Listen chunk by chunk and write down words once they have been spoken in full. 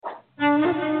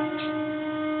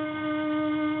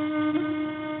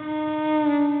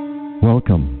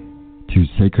Welcome to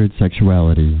Sacred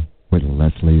Sexuality with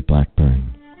Leslie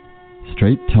Blackburn.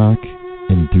 Straight talk,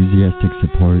 enthusiastic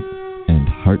support, and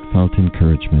heartfelt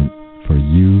encouragement for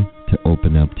you to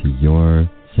open up to your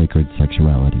sacred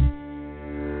sexuality.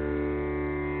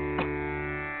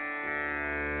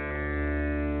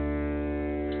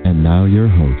 And now your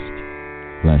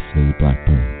host, Leslie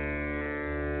Blackburn.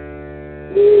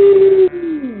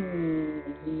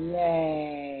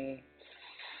 Yay.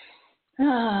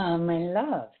 Ah, my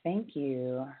love, thank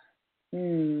you.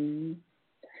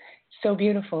 So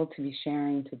beautiful to be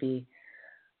sharing, to be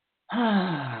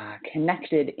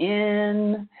connected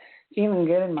in, feeling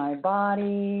good in my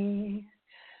body.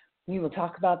 We will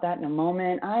talk about that in a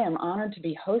moment. I am honored to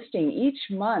be hosting each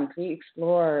month. We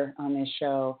explore on this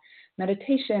show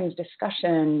meditations,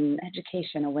 discussion,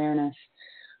 education, awareness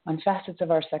on facets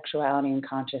of our sexuality and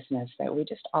consciousness that we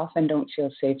just often don't feel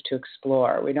safe to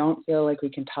explore. We don't feel like we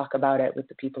can talk about it with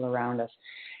the people around us.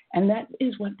 And that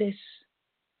is what this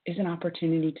is an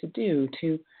opportunity to do,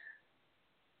 to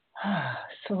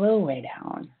slow way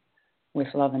down with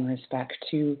love and respect,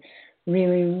 to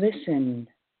really listen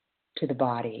to the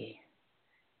body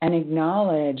and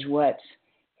acknowledge what's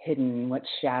hidden, what's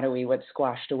shadowy, what's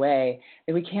squashed away,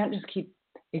 that we can't just keep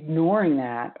ignoring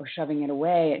that or shoving it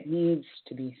away. It needs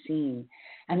to be seen.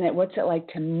 And that what's it like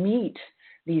to meet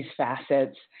these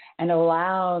facets and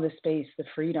allow the space, the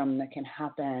freedom that can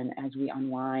happen as we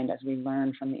unwind, as we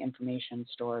learn from the information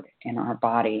stored in our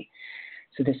body.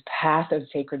 So this path of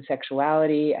sacred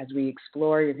sexuality, as we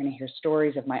explore, you're going to hear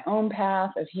stories of my own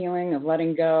path of healing, of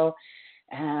letting go,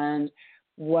 and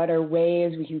what are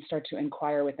ways we can start to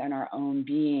inquire within our own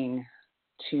being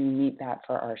to meet that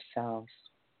for ourselves.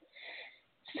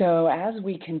 So as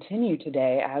we continue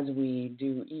today, as we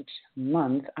do each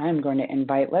month, I'm going to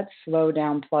invite, let's slow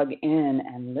down, plug in,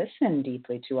 and listen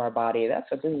deeply to our body.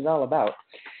 That's what this is all about,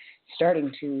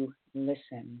 starting to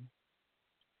listen.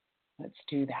 Let's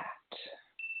do that.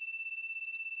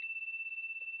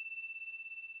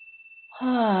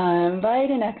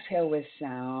 Invite and exhale with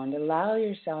sound. Allow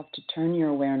yourself to turn your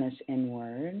awareness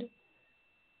inward.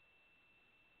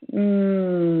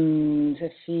 To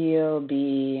feel,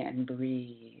 be, and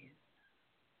breathe.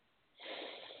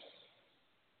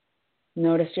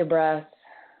 Notice your breath,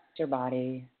 your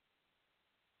body.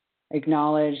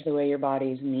 Acknowledge the way your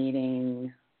body is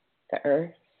meeting the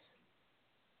earth.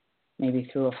 Maybe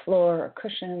through a floor or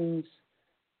cushions.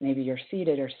 Maybe you're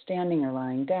seated or standing or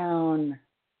lying down.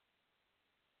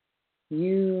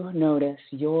 You notice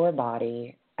your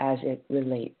body as it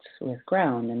relates with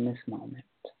ground in this moment.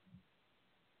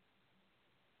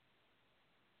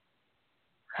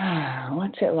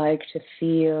 What's it like to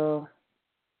feel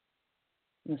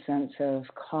the sense of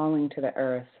calling to the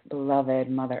earth, beloved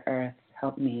Mother Earth,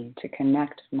 help me to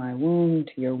connect my womb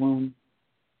to your womb.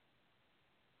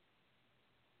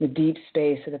 The deep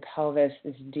space of the pelvis,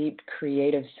 this deep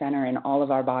creative center in all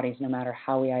of our bodies, no matter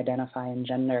how we identify and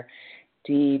gender,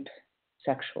 deep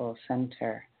sexual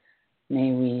center.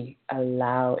 May we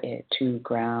allow it to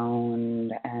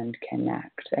ground and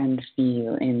connect and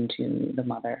feel into the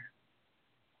mother.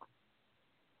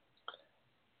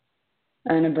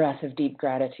 And a breath of deep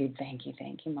gratitude. Thank you,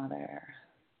 Mother.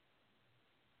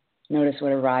 Notice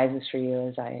what arises for you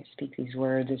as I speak these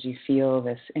words, as you feel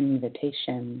this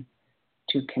invitation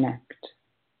to connect.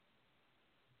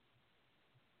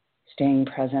 Staying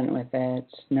present with it,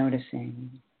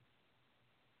 noticing.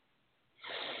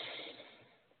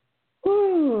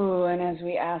 And as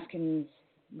we ask and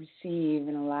receive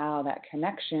and allow that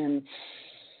connection,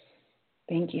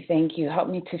 thank you. Help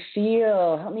me to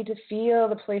feel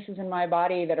the places in my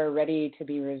body that are ready to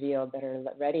be revealed, that are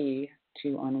ready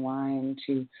to unwind,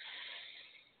 to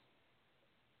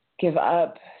give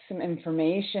up some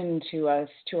information to us,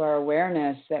 to our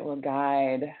awareness that will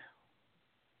guide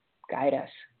us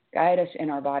in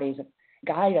our bodies,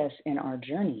 guide us in our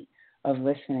journey of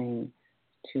listening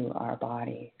to our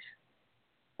bodies.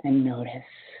 And notice.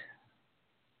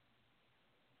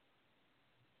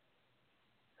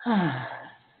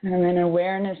 And an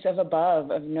awareness of above,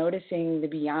 of noticing the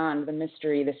beyond, the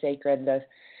mystery, the sacred, the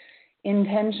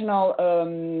intentional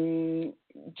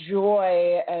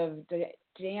joy of the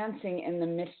dancing in the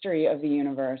mystery of the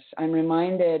universe. I'm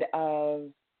reminded of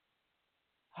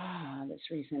this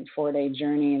recent 4-day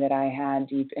journey that I had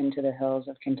deep into the hills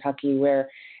of Kentucky, where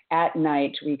at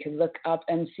night we could look up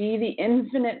and see the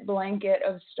infinite blanket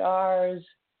of stars.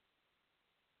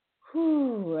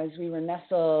 As we were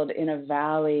nestled in a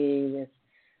valley with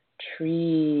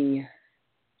tree-lined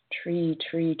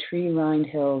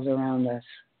hills around us,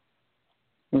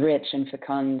 rich and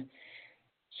fecund,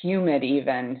 humid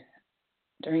even,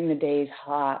 during the days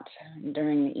hot,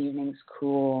 during the evenings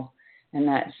cool, and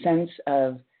that sense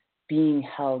of being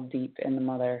held deep in the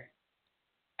mother,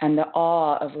 and the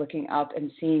awe of looking up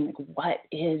and seeing like, what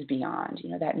is beyond,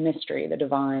 that mystery, the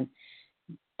divine,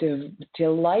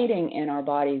 delighting in our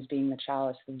bodies being the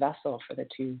chalice, the vessel for the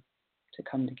two to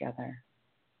come together.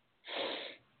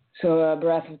 So a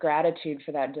breath of gratitude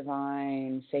for that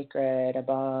divine, sacred,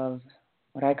 above,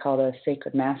 what I call the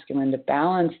sacred masculine, to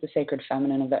balance the sacred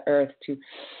feminine of the earth, to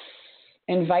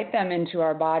invite them into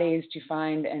our bodies to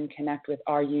find and connect with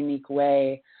our unique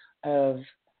way of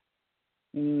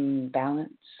balance,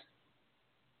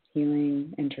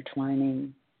 healing,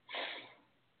 intertwining,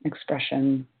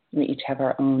 expression. We each have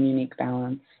our own unique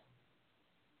balance.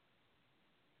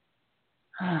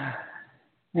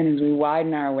 And as we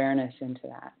widen our awareness into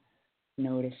that,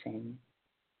 noticing.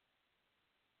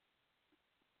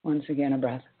 Once again, a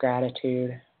breath of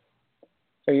gratitude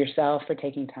for yourself, for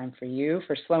taking time for you,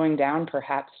 for slowing down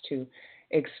perhaps to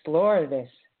explore this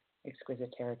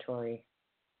exquisite territory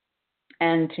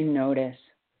and to notice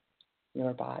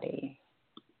your body.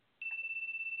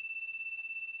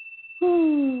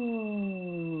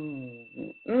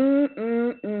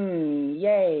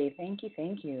 Yay, thank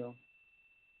you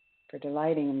for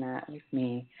delighting in that with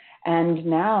me. And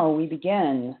now we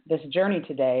begin this journey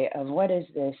today of what is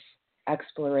this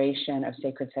exploration of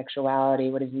sacred sexuality,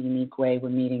 what is the unique way we're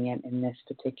meeting it in this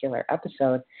particular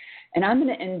episode. And I'm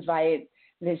going to invite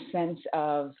this sense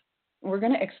of, we're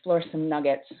going to explore some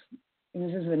nuggets.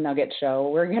 This is the nugget show.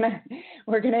 We're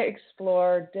going to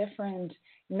explore different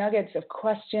nuggets of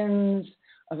questions,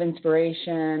 of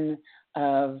inspiration,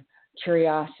 of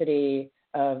curiosity,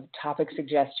 of topic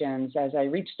suggestions, as I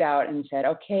reached out and said,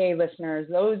 okay, listeners,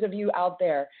 those of you out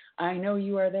there, I know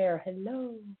you are there.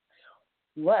 Hello.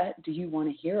 What do you want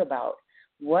to hear about?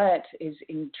 What is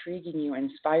intriguing you,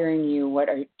 inspiring you?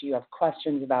 Do you have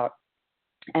questions about?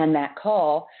 And that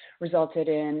call resulted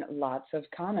in lots of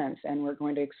comments, and we're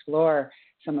going to explore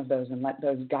some of those and let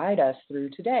those guide us through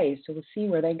today. So we'll see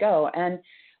where they go. And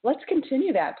let's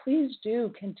continue that. Please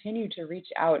do continue to reach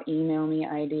out, email me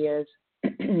ideas.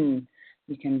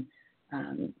 You can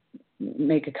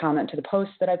make a comment to the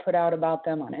posts that I put out about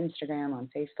them on Instagram, on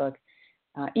Facebook.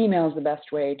 Email is the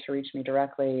best way to reach me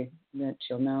directly, that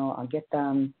you'll know I'll get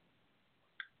them.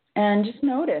 And just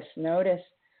notice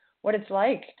what it's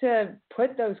like to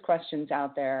put those questions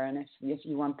out there, and if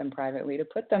you want them privately, to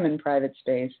put them in private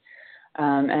space,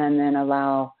 and then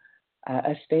allow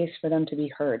a space for them to be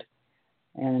heard.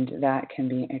 And that can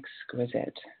be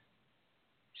exquisite.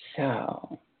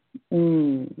 So,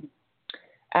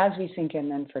 as we sink in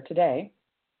then for today,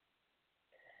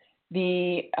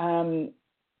 the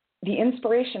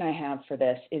inspiration I have for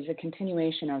this is a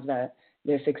continuation of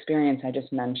this experience I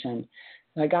just mentioned.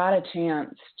 I got a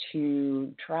chance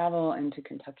to travel into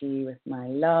Kentucky with my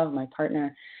love, my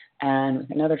partner, and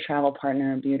with another travel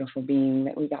partner, a beautiful being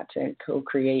that we got to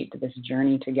co-create this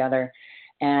journey together,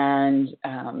 and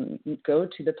go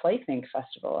to the Playthink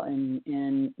Festival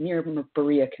in near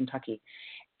Berea, Kentucky.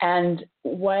 And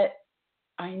what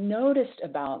I noticed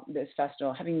about this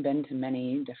festival, having been to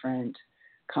many different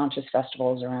conscious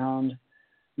festivals around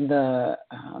the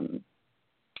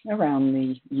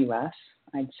U.S.,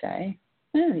 I'd say,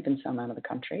 and even some out of the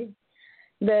country,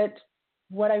 that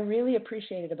what I really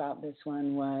appreciated about this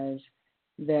one was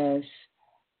this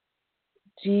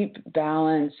deep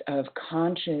balance of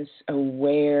conscious,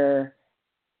 aware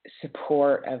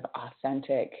support of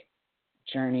authentic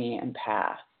journey and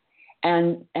path.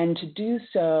 And to do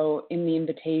so in the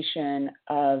invitation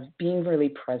of being really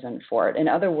present for it. In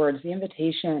other words, the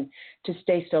invitation to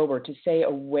stay sober, to stay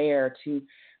aware, to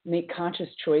make conscious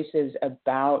choices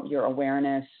about your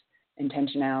awareness,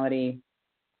 intentionality,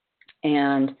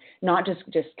 and not just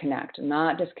disconnect,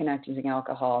 not disconnect using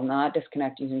alcohol, not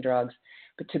disconnect using drugs,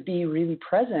 but to be really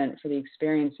present for the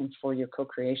experience and for your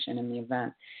co-creation in the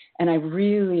event. And I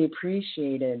really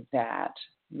appreciated that,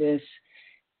 this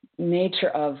nature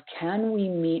of, can we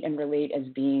meet and relate as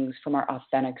beings from our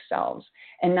authentic selves?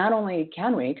 And not only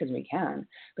can we, because we can,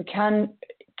 but can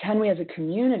we as a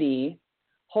community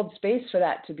hold space for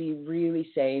that to be really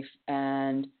safe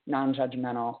and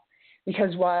non-judgmental?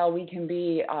 Because while we can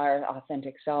be our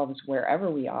authentic selves wherever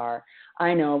we are,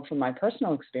 I know from my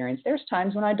personal experience, there's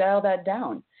times when I dial that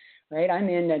down, right? I'm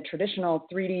in a traditional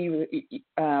 3D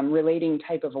relating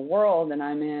type of a world, and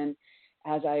I'm in,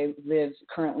 as I live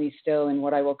currently still in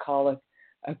what I will call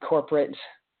a corporate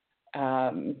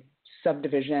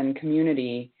subdivision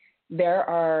community, there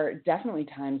are definitely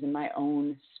times in my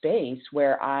own space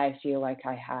where I feel like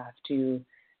I have to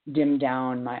dim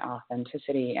down my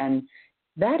authenticity. And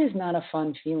that is not a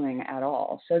fun feeling at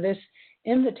all. So this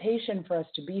invitation for us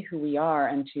to be who we are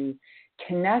and to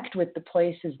connect with the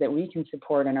places that we can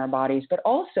support in our bodies, but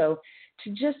also to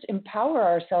just empower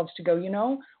ourselves to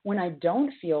go, when I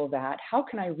don't feel that, how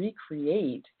can I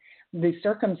recreate the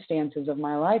circumstances of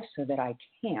my life so that I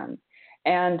can?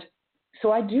 And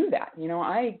so I do that.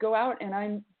 I go out and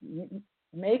I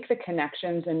make the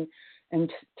connections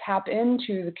and tap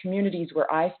into the communities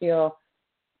where I feel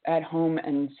at home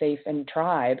and safe and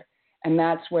tribe. And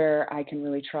that's where I can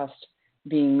really trust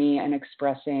being me and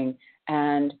expressing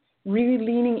and really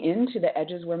leaning into the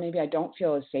edges where maybe I don't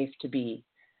feel as safe to be.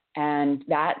 And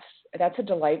that's a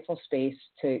delightful space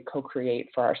to co-create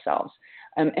for ourselves.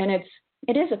 And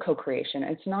it is a co-creation.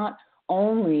 It's not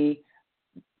only,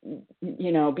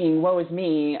 being woe is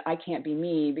me, I can't be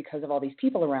me because of all these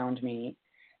people around me.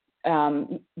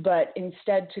 But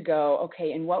instead to go,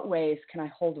 okay, in what ways can I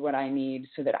hold what I need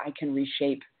so that I can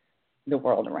reshape the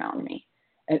world around me?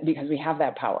 Because we have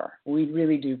that power. We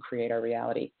really do create our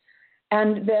reality.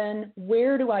 And then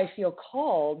where do I feel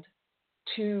called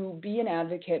to be an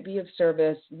advocate, be of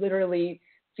service, literally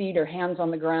feet or hands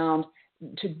on the ground,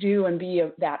 to do and be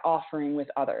that offering with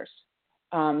others?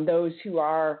 Those who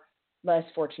are less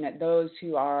fortunate, those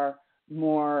who are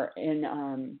more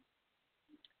in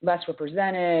less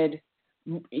represented,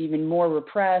 even more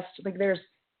repressed. Like there's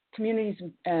communities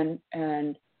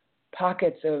and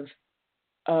pockets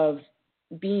of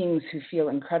beings who feel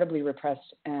incredibly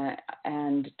repressed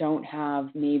and don't have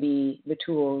maybe the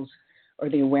tools or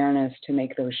the awareness to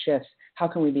make those shifts. How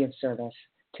can we be of service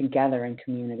together in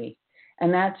community?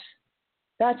 And that's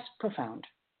profound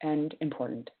and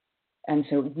important. And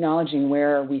so acknowledging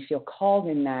where we feel called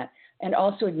in that, and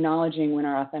also acknowledging when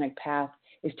our authentic path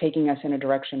is taking us in a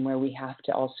direction where we have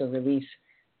to also release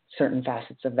certain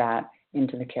facets of that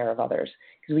into the care of others,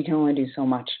 because we can only do so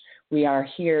much. We are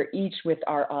here each with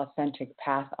our authentic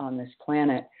path on this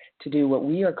planet to do what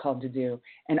we are called to do.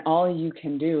 And all you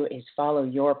can do is follow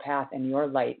your path and your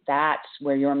light. That's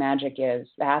where your magic is.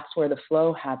 That's where the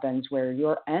flow happens, where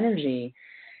your energy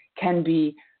can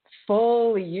be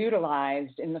fully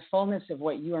utilized in the fullness of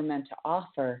what you are meant to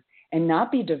offer, and not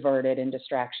be diverted in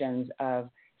distractions of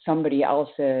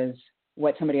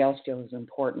what somebody else feels is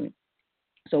important.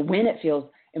 So when it feels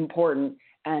important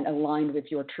and aligned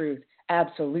with your truth,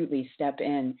 absolutely step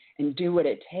in and do what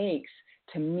it takes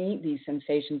to meet these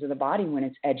sensations of the body when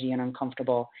it's edgy and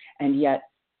uncomfortable, and yet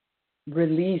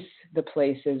release the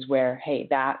places where, hey,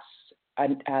 that's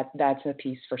a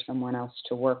piece for someone else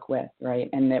to work with, right?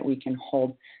 And that we can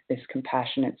hold this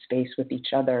compassionate space with each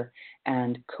other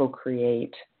and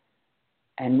co-create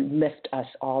and lift us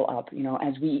all up,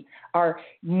 as we are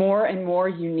more and more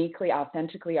uniquely,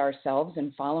 authentically ourselves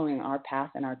and following our path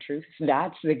and our truth.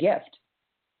 That's the gift.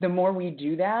 The more we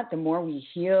do that, the more we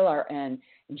heal and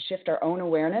shift our own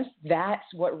awareness. That's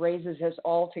what raises us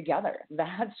all together.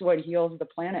 That's what heals the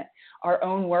planet. Our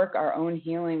own work, our own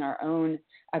healing, our own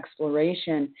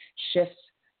exploration shifts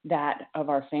that of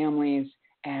our families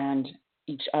and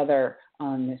each other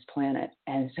on this planet.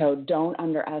 And so don't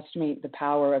underestimate the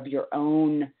power of your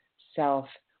own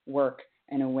self-work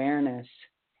and awareness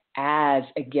as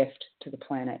a gift to the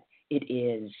planet. It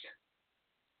is.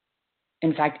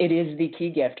 In fact, it is the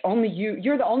key gift. Only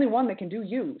you're the only one that can do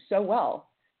you so well,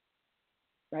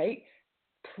 right?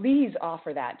 Please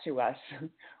offer that to us.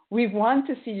 We want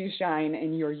to see you shine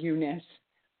in your you-ness.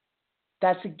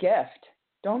 That's a gift.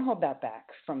 Don't hold that back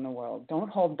from the world. Don't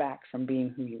hold back from being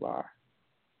who you are.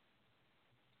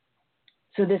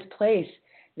 So this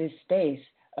space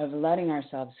of letting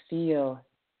ourselves feel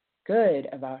good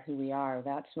about who we are,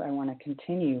 that's what I want to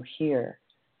continue here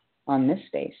on this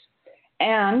space.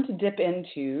 And dip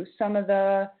into some of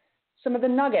the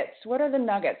nuggets. What are the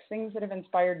nuggets? Things that have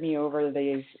inspired me over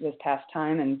this past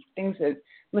time, and things that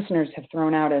listeners have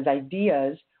thrown out as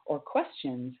ideas or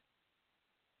questions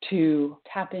to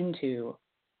tap into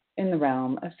in the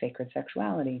realm of sacred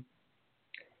sexuality.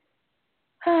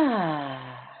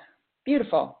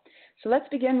 Beautiful. So let's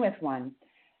begin with one.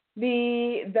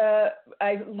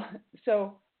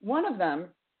 So one of them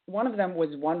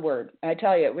was one word. I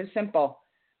tell you, it was simple.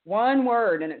 One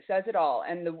word, and it says it all.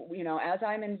 And as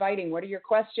I'm inviting, what are your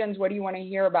questions? What do you want to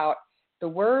hear about? The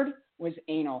word was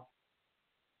anal.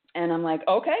 And I'm like,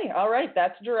 okay, all right,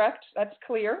 that's direct, that's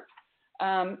clear.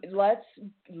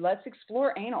 Let's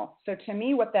explore anal. So to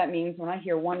me, what that means when I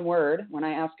hear one word, when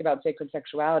I ask about sacred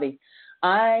sexuality,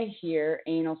 I hear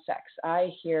anal sex.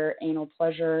 I hear anal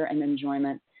pleasure and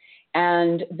enjoyment.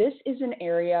 And this is an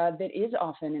area that is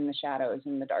often in the shadows,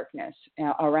 in the darkness,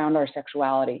 around our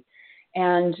sexuality.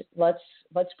 And let's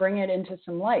bring it into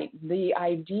some light. The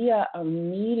idea of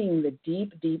meeting the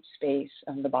deep, deep space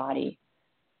of the body,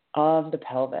 of the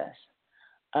pelvis,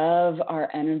 of our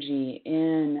energy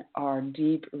in our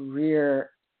deep rear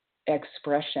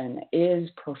expression is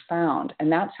profound.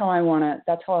 And that's how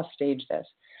I'll stage this.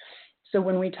 So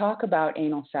when we talk about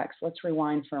anal sex, let's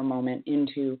rewind for a moment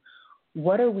into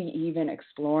what are we even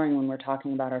exploring when we're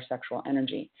talking about our sexual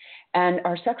energy? And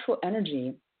our sexual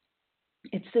energy,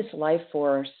 it's this life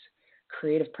force,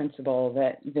 creative principle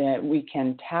that we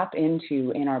can tap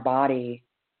into in our body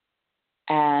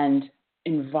and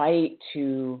invite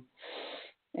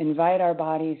our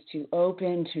bodies to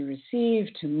open, to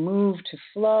receive, to move, to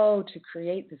flow, to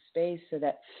create the space so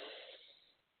that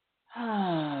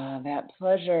that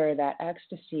pleasure, that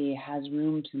ecstasy has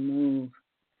room to move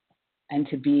and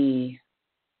to be.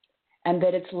 And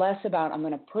that it's less about, I'm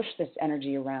going to push this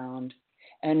energy around,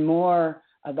 and more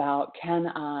about, can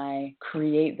I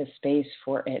create the space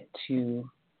for it to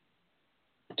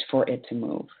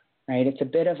move, right? It's a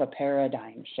bit of a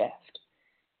paradigm shift,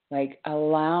 like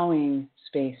allowing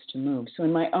space to move. So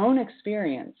in my own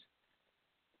experience,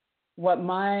 what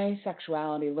my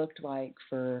sexuality looked like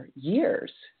for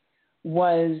years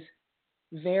was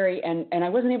very, and I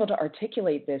wasn't able to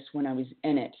articulate this when I was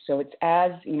in it. So it's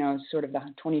as, sort of the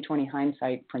 20/20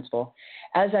 hindsight principle,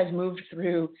 as I've moved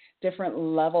through different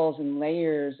levels and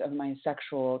layers of my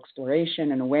sexual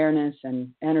exploration and awareness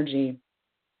and energy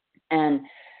and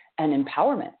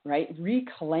empowerment, right?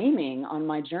 Reclaiming on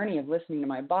my journey of listening to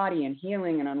my body and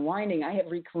healing and unwinding, I have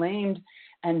reclaimed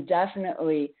and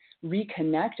definitely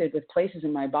reconnected with places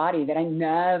in my body that I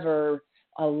never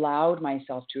allowed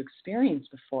myself to experience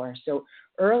before. So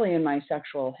early in my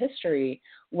sexual history,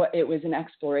 it was an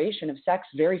exploration of sex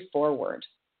very forward.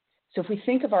 So if we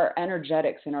think of our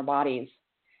energetics in our bodies,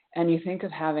 and you think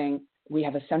of we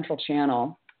have a central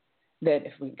channel that,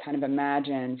 if we kind of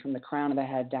imagine from the crown of the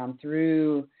head down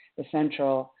through the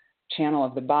central channel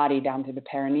of the body, down through the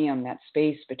perineum, that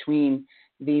space between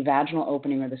the vaginal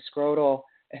opening or the scrotal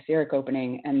etheric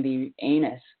opening and the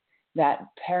anus, that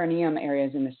perineum area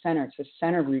is in the center. It's the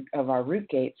center root of our root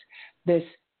gates. This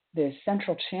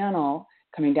central channel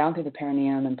coming down through the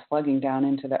perineum and plugging down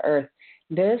into the earth.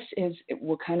 This is,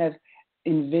 we'll kind of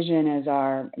envision as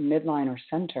our midline or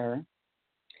center.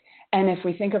 And if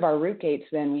we think of our root gates,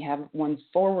 then we have one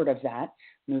forward of that,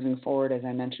 moving forward, as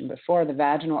I mentioned before, the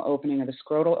vaginal opening or the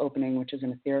scrotal opening, which is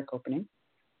an etheric opening.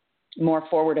 More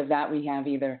forward of that, we have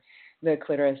either the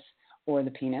clitoris or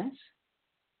the penis,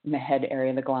 in the head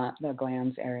area, the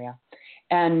glans area.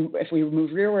 And if we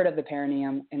move rearward of the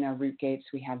perineum in our root gates,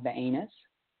 we have the anus.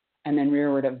 And then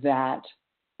rearward of that,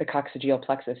 the coccygeal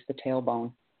plexus, the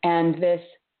tailbone. And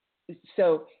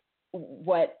so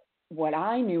what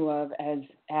I knew of as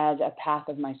a path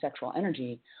of my sexual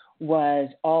energy was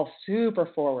all super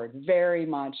forward, very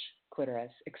much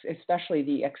clitoris, especially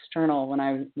the external. When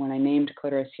I named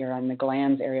clitoris here on the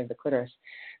glans area of the clitoris,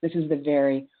 this is the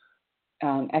very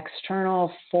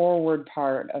external forward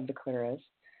part of the clitoris,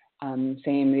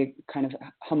 the kind of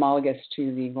homologous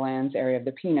to the glans area of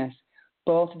the penis,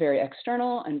 both very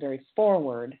external and very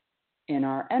forward in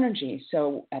our energy.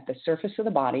 So at the surface of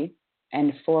the body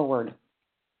and forward.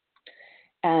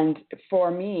 And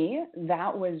for me,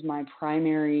 that was my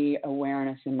primary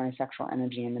awareness in my sexual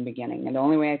energy in the beginning. And the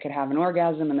only way I could have an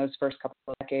orgasm in those first couple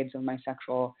of decades of my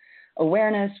sexual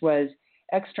awareness was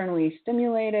externally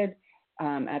stimulated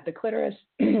at the clitoris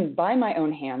by my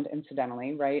own hand,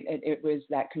 incidentally, right? It was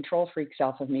that control freak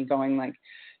self of me going like,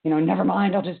 never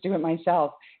mind, I'll just do it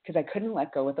myself, because I couldn't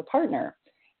let go with a partner.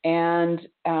 And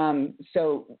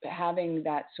so having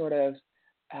that sort of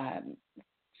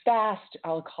fast,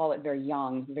 I'll call it very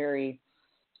young, very,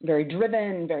 very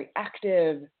driven, very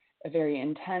active, very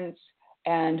intense,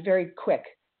 and very quick,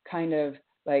 kind of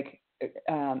like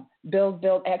build.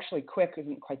 Actually, quick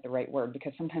isn't quite the right word,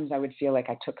 because sometimes I would feel like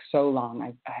I took so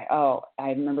long. I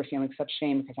remember feeling such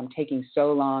shame because I'm taking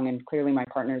so long, and clearly my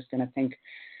partner is going to think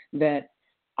that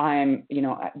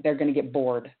they're going to get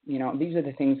bored. These are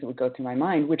the things that would go through my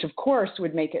mind, which of course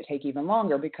would make it take even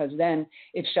longer, because then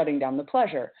it's shutting down the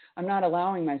pleasure. I'm not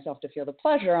allowing myself to feel the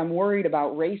pleasure. I'm worried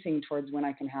about racing towards when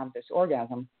I can have this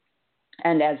orgasm.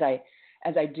 And as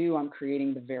I do, I'm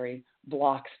creating the very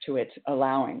blocks to it,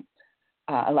 allowing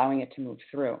it to move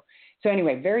through. So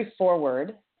anyway, very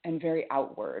forward and very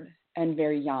outward and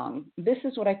very young. This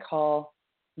is what I call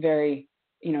very,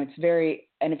 it's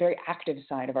a very active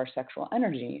side of our sexual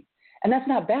energy. And that's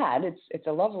not bad. It's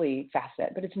a lovely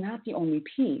facet, but it's not the only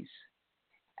piece.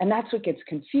 And that's what gets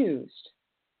confused.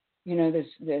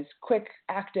 This quick,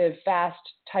 active, fast,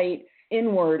 tight,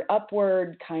 inward,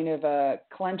 upward, kind of a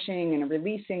clenching and a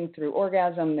releasing through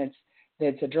orgasm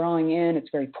that's a drawing in. It's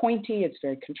very pointy. It's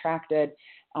very contracted.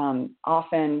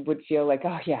 Often would feel like,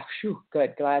 oh yeah, whew,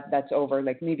 good, glad that's over.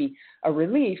 Like maybe a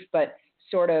relief, but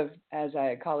sort of, as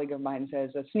a colleague of mine says,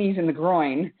 a sneeze in the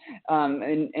groin.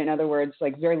 In other words,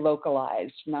 like very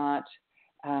localized, not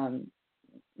as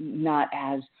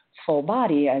full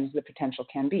body as the potential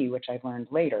can be, which I've learned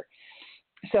later.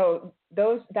 So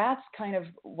that's kind of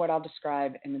what I'll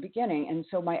describe in the beginning. And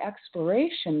so my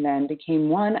exploration then became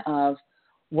one of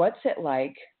what's it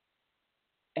like.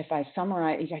 If I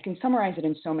summarize, I can summarize it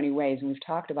in so many ways, and we've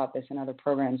talked about this in other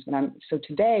programs. So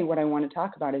today, what I want to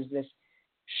talk about is this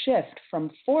shift from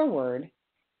forward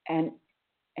and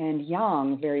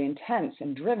yang, very intense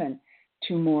and driven,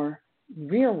 to more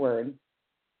rearward.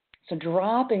 So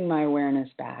dropping my awareness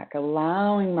back,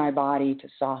 allowing my body to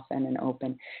soften and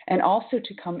open, and also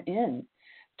to come in,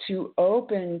 to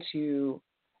open to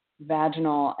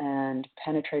vaginal and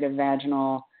penetrative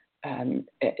vaginal,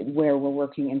 where we're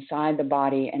working inside the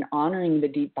body and honoring the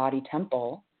deep body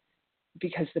temple,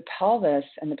 because the pelvis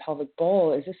and the pelvic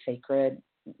bowl is a sacred,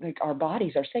 like our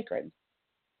bodies are sacred.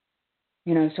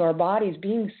 So our bodies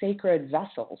being sacred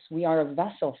vessels, we are a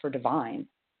vessel for divine.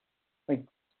 Like,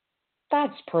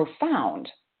 that's profound.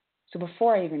 So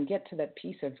before I even get to that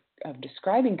piece of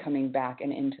describing coming back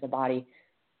and into the body,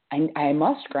 I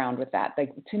must ground with that.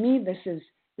 Like, to me, this is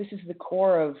the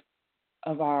core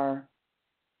of our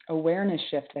awareness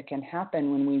shift that can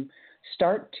happen when we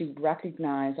start to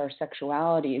recognize our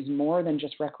sexuality is more than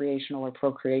just recreational or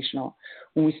procreational.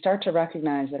 When we start to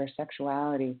recognize that our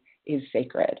sexuality is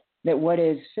sacred, that what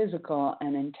is physical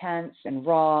and intense and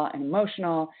raw and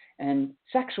emotional and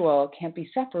sexual can't be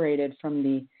separated from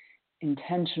the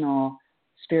intentional,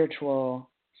 spiritual,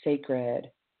 sacred,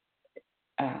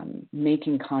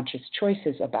 making conscious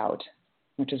choices about,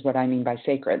 which is what I mean by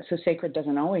sacred. So sacred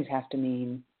doesn't always have to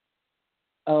mean,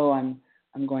 oh, I'm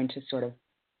going to sort of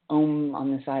om on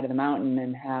the side of the mountain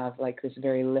and have like this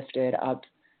very lifted up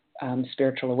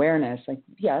spiritual awareness. Like,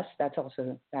 yes, that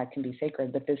can be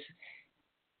sacred, but this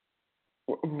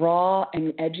raw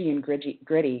and edgy and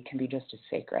gritty can be just as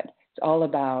sacred. It's all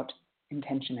about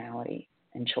intentionality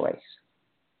and choice.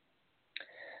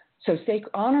 So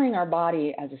honoring our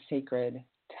body as a sacred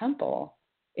temple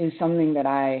is something that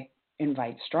I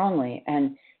invite strongly.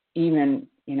 And even,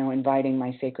 inviting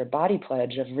my sacred body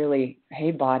pledge of really,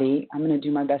 hey, body, I'm going to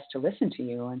do my best to listen to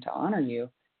you and to honor you,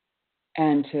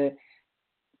 and to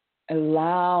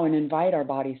allow and invite our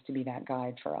bodies to be that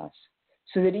guide for us.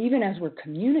 So that even as we're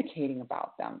communicating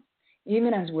about them,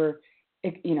 even as we're,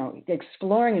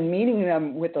 exploring and meeting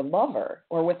them with a lover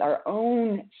or with our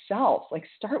own self, like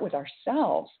start with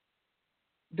ourselves,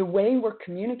 the way we're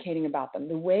communicating about them,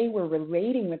 the way we're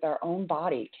relating with our own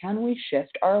body, can we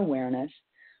shift our awareness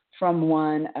from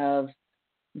one of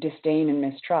disdain and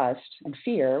mistrust and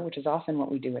fear, which is often what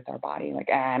we do with our body, like,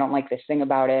 I don't like this thing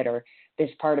about it, or this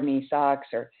part of me sucks,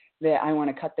 or that I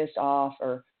want to cut this off,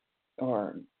 or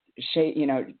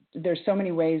there's so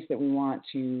many ways that we want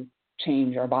to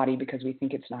change our body because we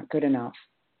think it's not good enough.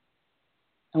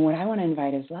 And what I want to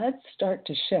invite is, let's start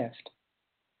to shift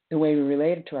the way we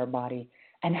relate to our body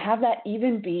and have that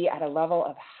even be at a level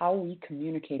of how we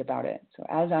communicate about it. So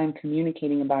as I'm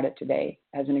communicating about it today,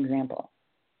 as an example,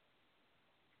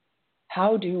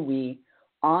 how do we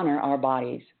honor our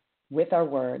bodies with our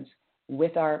words,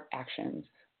 with our actions,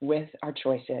 with our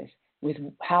choices, with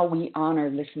how we honor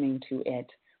listening to it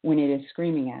when it is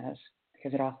screaming at us,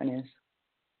 because it often is.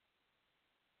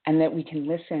 And that we can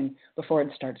listen before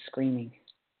it starts screaming.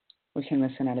 We can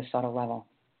listen at a subtle level.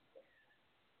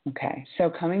 Okay, so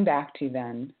coming back to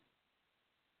then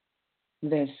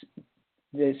this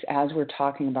as we're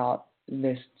talking about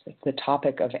this, the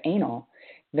topic of anal,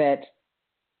 that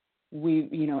we,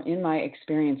 in my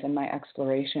experience and my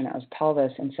exploration of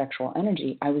pelvis and sexual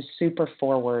energy, I was super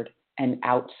forward and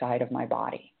outside of my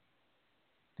body.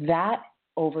 That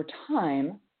over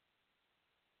time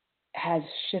has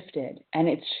shifted, and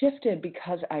it's shifted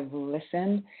because I've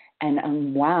listened and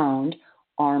unwound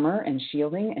armor and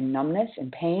shielding and numbness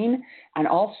and pain and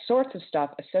all sorts of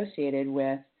stuff associated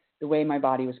with the way my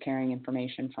body was carrying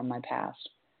information from my past.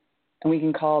 And we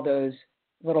can call those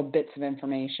little bits of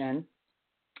information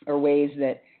or ways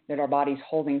that our body's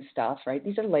holding stuff, right?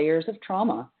 These are layers of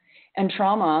trauma. And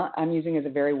trauma, I'm using as a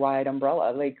very wide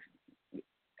umbrella, like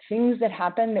things that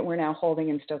happen that we're now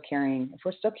holding and still carrying. If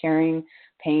we're still carrying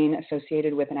pain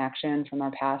associated with an action from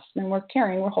our past, then we're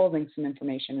holding some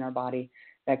information in our body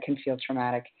that can feel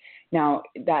traumatic. Now,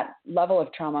 that level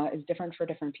of trauma is different for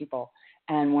different people.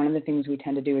 And one of the things we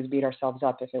tend to do is beat ourselves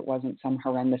up if it wasn't some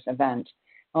horrendous event.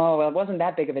 oh, well, it wasn't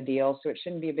that big of a deal, so it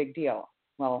shouldn't be a big deal.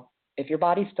 Well, if your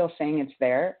body's still saying it's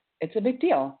there, it's a big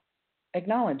deal.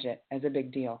 Acknowledge it as a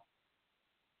big deal.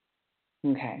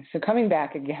 Okay, so coming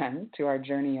back again to our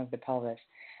journey of the pelvis,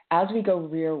 as we go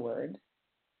rearward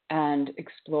and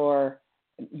explore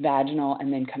vaginal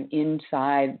and then come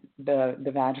inside the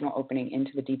vaginal opening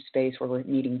into the deep space where we're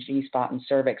meeting G-spot and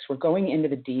cervix, we're going into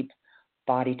the deep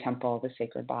body temple, the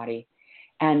sacred body.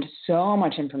 And so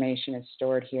much information is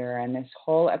stored here, and this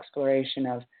whole exploration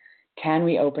of can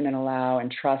we open and allow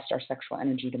and trust our sexual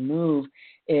energy to move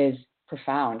is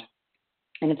profound.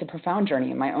 And it's a profound journey.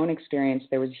 In my own experience,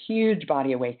 there was huge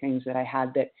body awakenings that I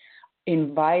had that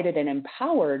invited and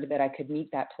empowered that I could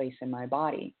meet that place in my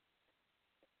body.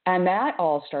 And that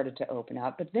all started to open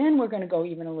up. But then we're going to go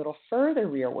even a little further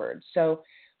rearward. So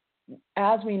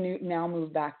as we now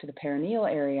move back to the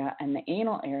perineal area and the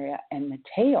anal area and the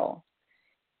tail,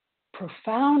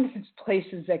 profound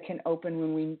places that can open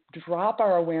when we drop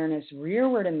our awareness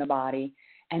rearward in the body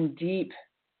and deep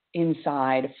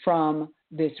inside from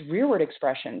this rearward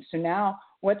expression. So now,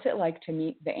 what's it like to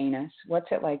meet the anus?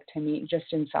 What's it like to meet just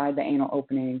inside the anal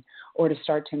opening, or to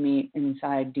start to meet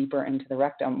inside deeper into the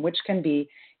rectum, which can be,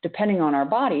 depending on our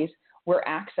bodies, we're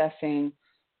accessing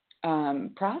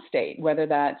prostate, whether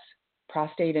that's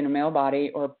prostate in a male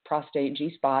body or prostate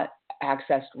G-spot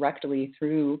accessed rectally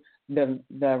through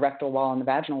the rectal wall and the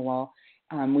vaginal wall.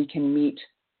 We can meet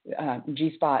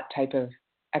G-spot type of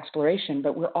exploration,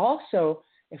 but we're also,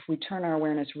 if we turn our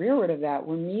awareness rearward of that,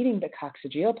 we're meeting the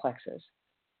coccygeal plexus.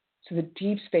 So the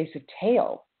deep space of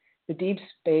tail, the deep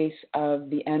space of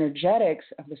the energetics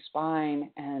of the spine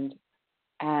and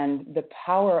the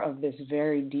power of this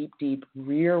very deep, deep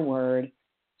rearward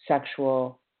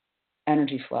sexual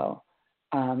energy flow.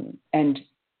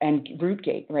 And root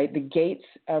gate, right? The gates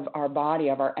of our body,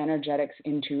 of our energetics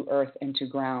into earth, into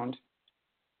ground.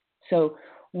 So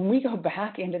when we go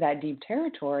back into that deep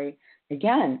territory,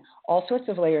 again, all sorts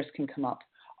of layers can come up.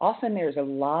 Often there's a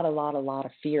lot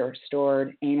of fear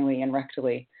stored anally and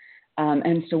rectally.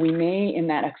 And so we may,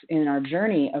 in our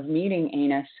journey of meeting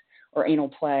anus or anal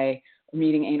play,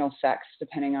 meeting anal sex,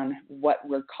 depending on what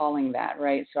we're calling that,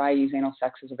 right? So I use anal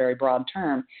sex as a very broad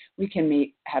term. We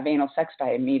can have anal sex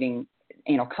by meeting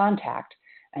anal contact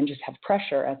and just have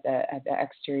pressure at the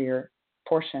exterior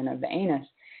portion of the anus.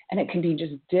 And it can be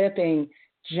just dipping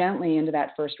gently into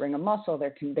that first ring of muscle.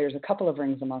 There's a couple of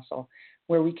rings of muscle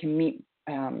where we can meet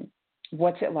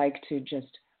what's it like to just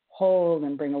hold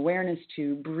and bring awareness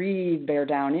to, breathe, bear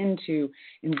down into,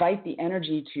 invite the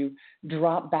energy to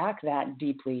drop back that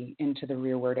deeply into the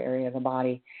rearward area of the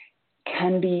body.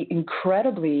 Can be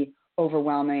incredibly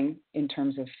overwhelming in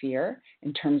terms of fear,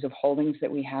 in terms of holdings that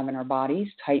we have in our bodies,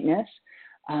 tightness,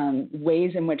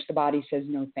 ways in which the body says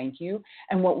no thank you.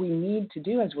 And what we need to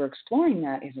do as we're exploring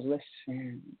that is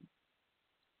listen.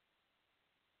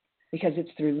 Because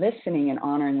it's through listening and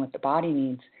honoring what the body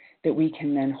needs that we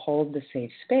can then hold the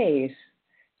safe space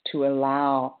to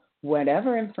allow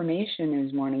whatever information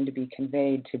is wanting to be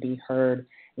conveyed to be heard,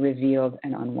 revealed,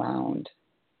 and unwound.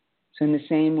 So in the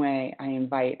same way, I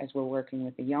invite, as we're working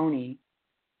with the yoni,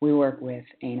 we work with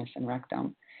anus and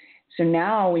rectum. So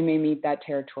now we may meet that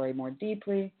territory more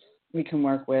deeply. We can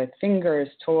work with fingers,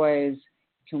 toys.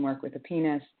 We can work with the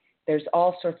penis. There's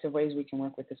all sorts of ways we can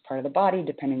work with this part of the body,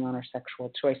 depending on our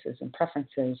sexual choices and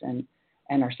preferences and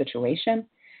our situation.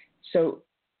 So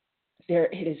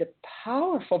it is a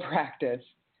powerful practice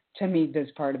to meet this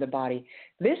part of the body.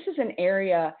 This is an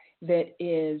area that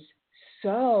is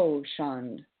so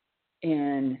shunned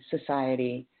in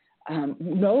society.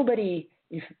 Nobody,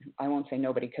 I won't say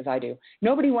nobody because I do,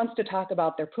 nobody wants to talk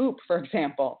about their poop, for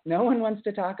example. No one wants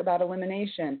to talk about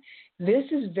elimination. This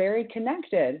is very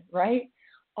connected, right?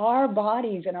 Our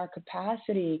bodies and our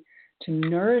capacity to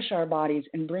nourish our bodies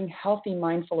and bring healthy,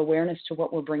 mindful awareness to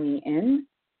what we're bringing in,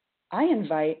 I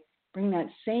invite bring that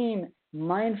same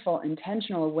mindful,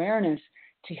 intentional awareness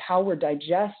to how we're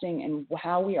digesting and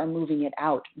how we are moving it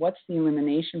out. What's the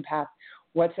elimination path?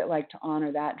 What's it like to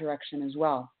honor that direction as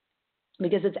well?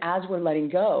 Because it's as we're letting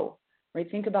go, right?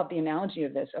 Think about the analogy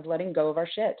of this, of letting go of our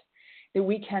shit, that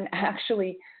we can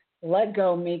actually let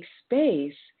go, make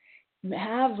space,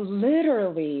 have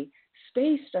literally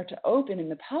space start to open in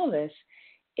the pelvis.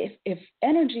 If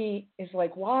energy is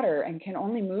like water and can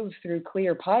only move through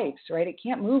clear pipes, right? It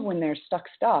can't move when there's stuck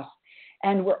stuff.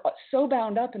 And we're so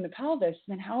bound up in the pelvis,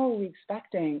 then how are we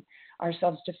expecting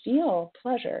ourselves to feel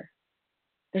pleasure?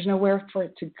 There's nowhere for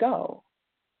it to go.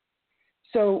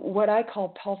 So what I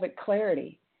call pelvic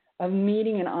clarity, of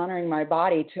meeting and honoring my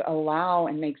body to allow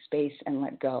and make space and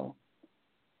let go,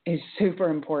 is super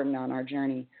important on our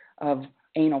journey of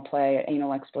anal play,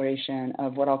 anal exploration,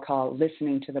 of what I'll call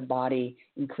listening to the body,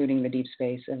 including the deep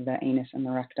space of the anus and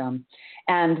the rectum.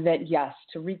 And that, yes,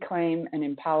 to reclaim and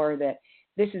empower that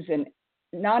this is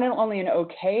not only an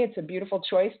okay, it's a beautiful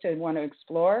choice to want to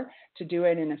explore, to do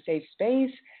it in a safe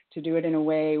space, to do it in a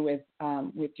way with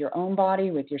your own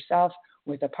body, with yourself,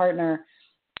 with a partner,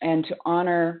 and to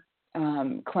honor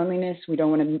cleanliness. We don't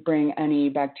want to bring any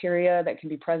bacteria that can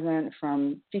be present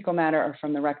from fecal matter or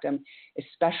from the rectum,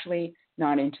 especially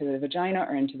not into the vagina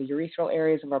or into the urethral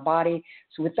areas of our body.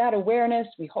 So with that awareness,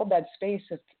 we hold that space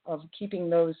of keeping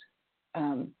those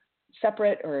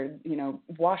separate, or,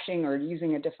 washing or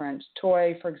using a different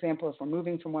toy, for example, if we're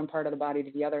moving from one part of the body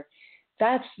to the other.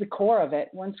 That's the core of it.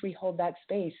 Once we hold that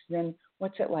space, then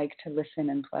what's it like to listen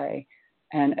and play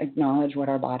and acknowledge what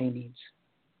our body needs?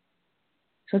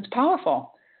 So it's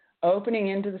powerful, opening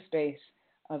into the space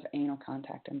of anal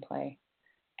contact and play.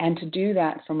 And to do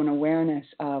that from an awareness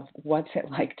of what's it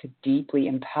like to deeply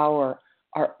empower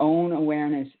our own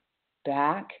awareness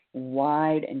back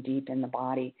wide and deep in the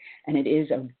body. And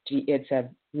it's a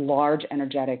large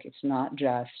energetic. It's not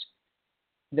just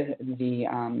the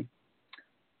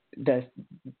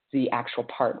actual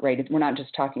part, right? We're not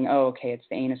just talking, it's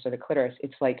the anus or the clitoris.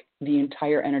 It's like the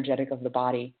entire energetic of the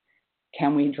body.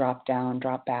 Can we drop down,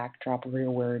 drop back, drop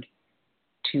rearward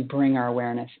to bring our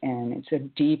awareness in? It's a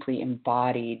deeply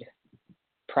embodied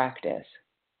practice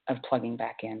of plugging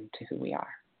back into who we are.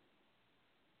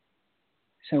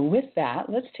 So with that,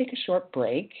 let's take a short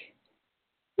break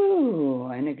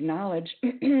and acknowledge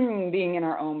being in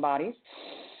our own bodies.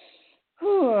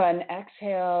 And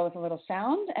exhale with a little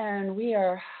sound. And we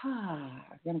are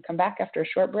going to come back after a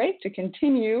short break to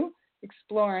continue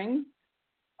exploring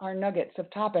our nuggets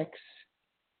of topics.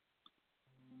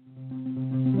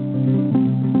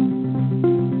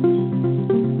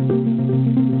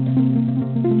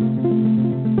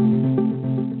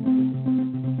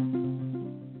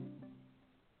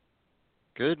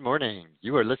 Good morning.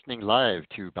 You are listening live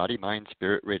to Body, Mind,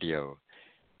 Spirit Radio.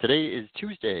 Today is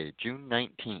Tuesday, June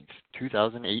 19th,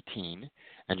 2018,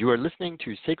 and you are listening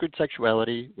to Sacred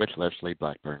Sexuality with Leslie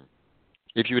Blackburn.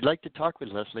 If you would like to talk with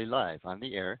Leslie live on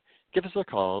the air, give us a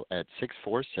call at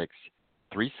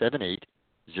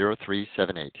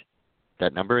 646-378-0378.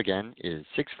 That number again is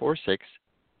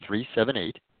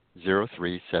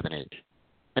 646-378-0378.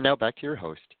 And now back to your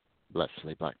host,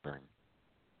 Leslie Blackburn.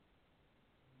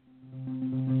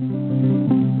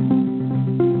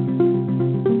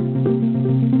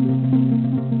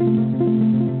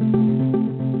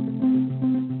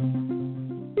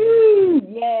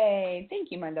 Yay!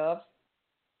 Thank you, my love.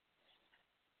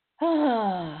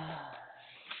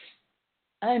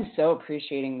 I'm so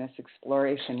appreciating this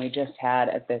exploration we just had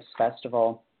at this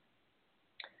festival.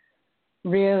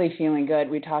 Really feeling good.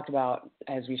 We talked about,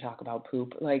 as we talk about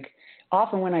poop, like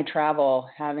often when I travel,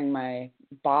 having my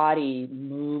body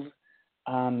move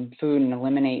food and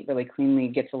eliminate really cleanly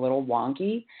gets a little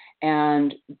wonky.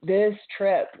 And this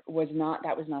trip was not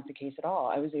the case at all.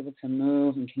 I was able to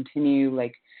move and continue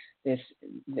like this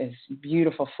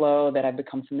beautiful flow that I've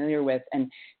become familiar with. And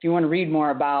if you want to read more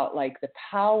about like the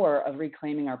power of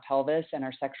reclaiming our pelvis and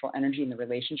our sexual energy and the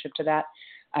relationship to that,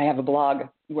 I have a blog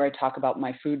where I talk about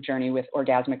my food journey with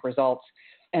orgasmic results.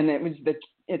 And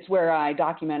it's where I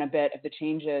document a bit of the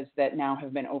changes that now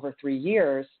have been over 3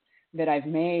 years that I've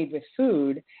made with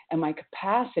food and my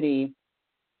capacity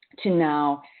to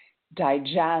now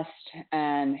digest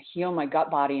and heal my gut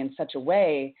body in such a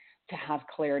way to have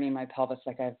clarity in my pelvis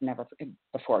like I've never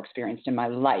before experienced in my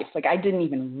life. Like I didn't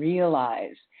even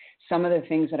realize some of the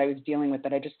things that I was dealing with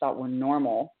that I just thought were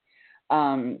normal,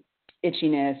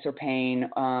 itchiness or pain,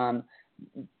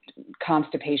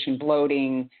 constipation,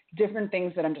 bloating, different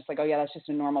things that I'm just like, oh yeah, that's just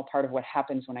a normal part of what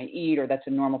happens when I eat, or that's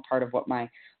a normal part of what my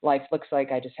life looks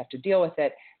like. I just have to deal with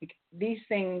it. Like, these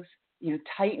things,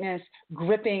 tightness,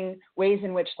 gripping, ways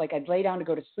in which like I'd lay down to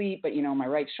go to sleep, but my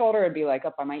right shoulder would be like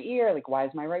up on my ear. Like, why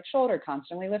is my right shoulder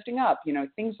constantly lifting up?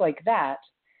 Things like that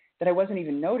I wasn't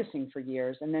even noticing for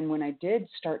years. And then when I did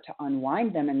start to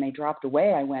unwind them and they dropped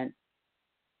away, I went,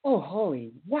 oh,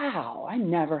 holy wow, I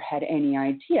never had any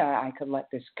idea I could let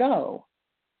this go.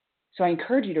 So I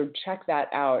encourage you to check that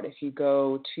out if you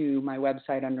go to my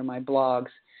website under my blogs,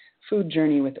 Food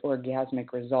Journey with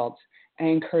Orgasmic Results. I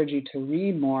encourage you to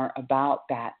read more about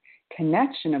that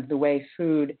connection of the way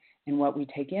food and what we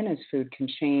take in as food can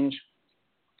change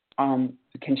and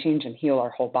heal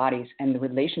our whole bodies, and the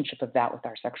relationship of that with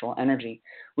our sexual energy,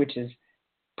 which is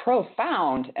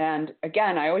profound. And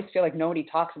again, I always feel like nobody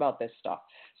talks about this stuff.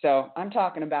 So I'm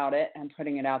talking about it and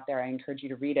putting it out there. I encourage you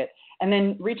to read it and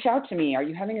then reach out to me. Are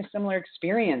you having a similar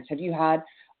experience? Have you had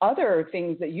other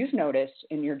things that you've noticed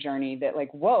in your journey that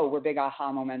like, whoa, were big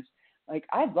aha moments. Like,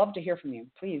 I'd love to hear from you.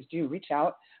 Please do reach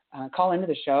out, call into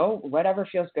the show, whatever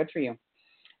feels good for you.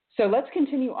 So let's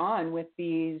continue on with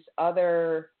these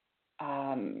other,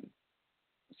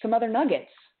 some other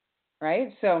nuggets,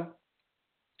 right? So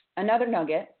another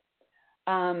nugget,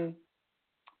 I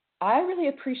really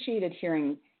appreciated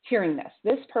hearing this.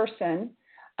 This person,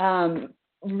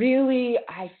 really,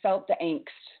 I felt the angst.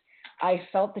 I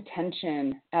felt the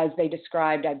tension as they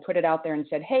described. I put it out there and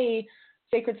said, hey,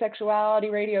 Sacred Sexuality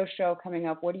radio show coming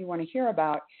up. What do you want to hear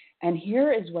about? And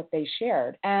here is what they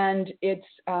shared. And it's,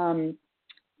 and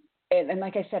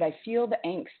like I said, I feel the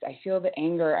angst. I feel the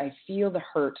anger. I feel the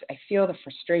hurt. I feel the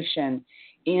frustration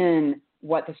in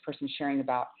what this person's sharing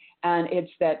about. And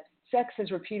it's that sex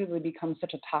has repeatedly become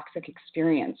such a toxic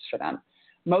experience for them,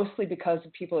 mostly because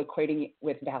of people equating it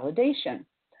with validation.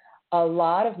 A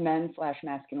lot of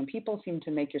men/masculine people seem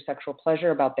to make your sexual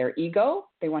pleasure about their ego.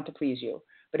 They want to please you.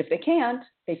 But if they can't,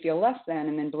 they feel less than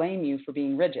and then blame you for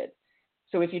being rigid.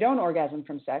 So if you don't orgasm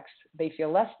from sex, they feel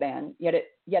less than, yet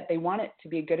they want it to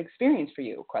be a good experience for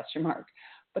you, ?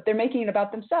 But they're making it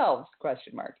about themselves, ?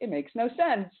 It makes no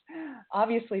sense.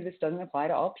 Obviously, this doesn't apply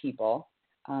to all people,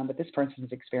 but this person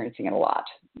is experiencing it a lot,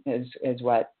 is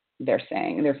what they're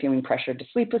saying. They're feeling pressured to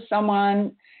sleep with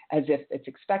someone as if it's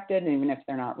expected, even if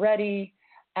they're not ready.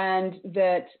 And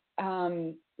that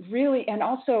really, and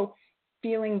also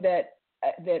feeling that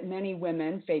many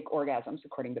women fake orgasms,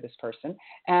 according to this person,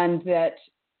 and that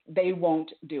they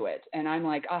won't do it. And I'm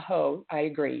like, aho, I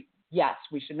agree. Yes,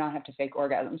 we should not have to fake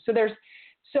orgasms. So there's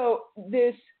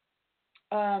this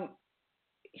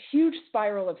huge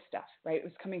spiral of stuff, right? It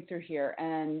was coming through here,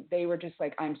 and they were just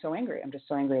like, I'm so angry. I'm just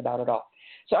so angry about it all.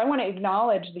 So I want to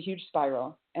acknowledge the huge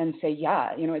spiral and say,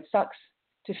 yeah, it sucks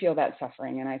to feel that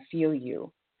suffering, and I feel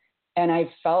you. And I've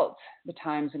felt the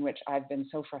times in which I've been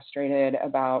so frustrated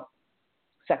about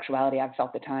sexuality. I've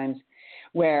felt the times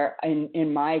where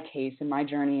in my case, in my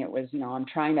journey, it was, I'm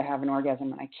trying to have an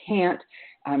orgasm and I can't.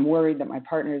 I'm worried that my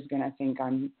partner is going to think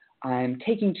I'm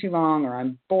taking too long, or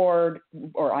I'm bored,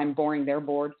 or I'm boring, they're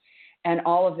bored, and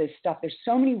all of this stuff. There's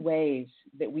so many ways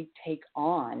that we take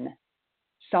on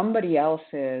somebody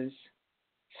else's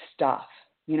stuff.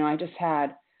 I just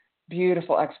had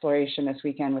beautiful exploration this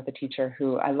weekend with a teacher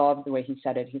who I love the way he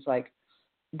said it. He's like,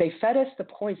 they fed us the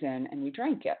poison and we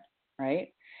drank it,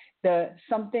 right?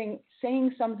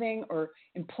 Saying something or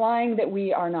implying that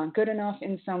we are not good enough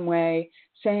in some way,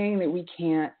 saying that we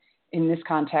can't. In this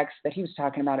context that he was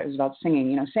talking about, it was about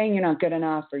singing, saying you're not good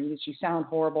enough, or that you sound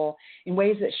horrible, in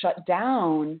ways that shut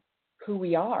down who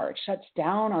we are. It shuts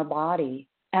down our body.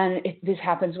 And this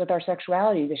happens with our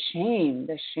sexuality, the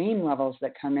shame levels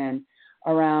that come in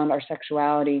around our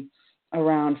sexuality,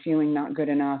 around feeling not good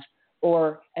enough,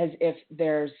 or as if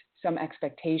there's some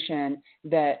expectation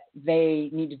that they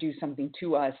need to do something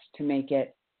to us to make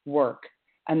it work.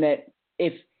 And that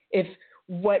if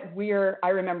I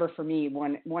remember for me,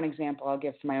 one example I'll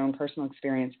give from my own personal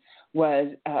experience was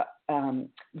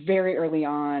very early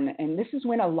on, and this is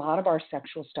when a lot of our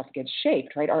sexual stuff gets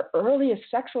shaped, right? Our earliest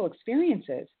sexual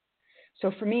experiences.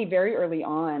 So for me, very early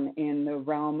on in the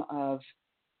realm of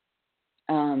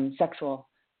sexual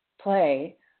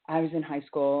play, I was in high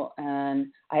school and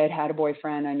I had a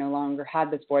boyfriend. I no longer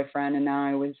had this boyfriend, and now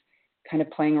I was kind of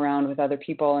playing around with other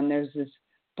people. And there's this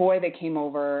boy that came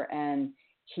over, and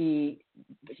he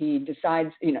decides,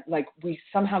 we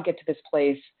somehow get to this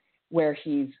place where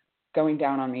he's going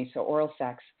down on me, so oral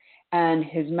sex, and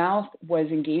his mouth was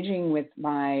engaging with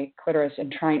my clitoris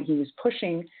and he was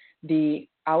pushing the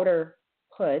outer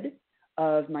hood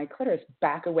of my clitoris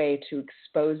back away to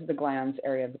expose the glans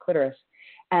area of the clitoris.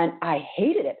 And I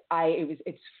hated it.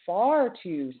 It's far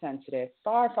too sensitive,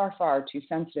 far too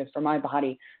sensitive for my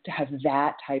body to have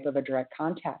that type of a direct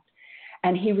contact.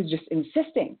 And he was just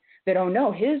insisting that, oh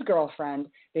no, his girlfriend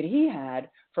that he had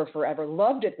for forever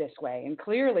loved it this way. And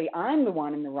clearly I'm the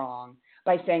one in the wrong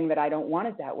by saying that I don't want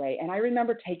it that way. And I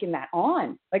remember taking that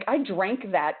on. Like, I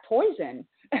drank that poison.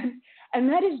 And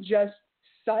that is just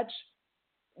such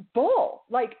bull.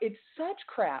 Like, it's such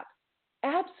crap.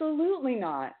 Absolutely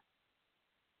not.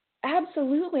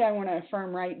 Absolutely, I want to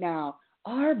affirm right now,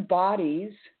 our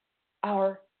bodies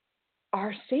are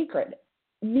sacred.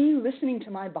 Me listening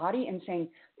to my body and saying,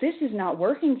 this is not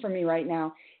working for me right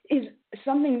now, is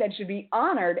something that should be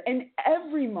honored in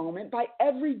every moment by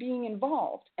every being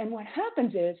involved. And what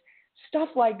happens is stuff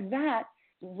like that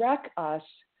wreck us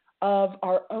of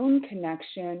our own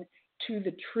connection to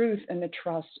the truth and the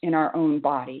trust in our own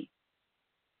body.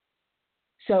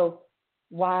 So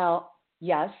while,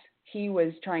 yes, he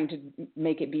was trying to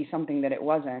make it be something that it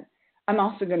wasn't, I'm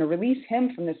also going to release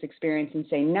him from this experience and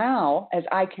say, now, as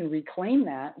I can reclaim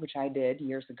that, which I did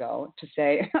years ago, to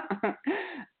say,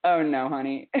 oh no,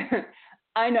 honey,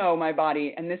 I know my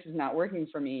body and this is not working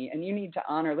for me. And you need to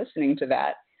honor listening to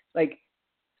that. Like,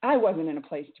 I wasn't in a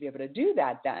place to be able to do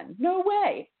that then. No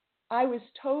way. I was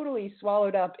totally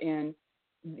swallowed up in,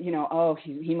 oh,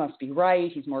 he must be right.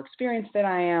 He's more experienced than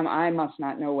I am. I must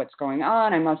not know what's going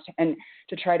on. And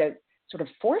to try to sort of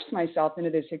force myself into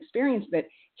this experience that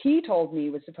he told me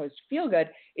was supposed to feel good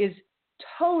is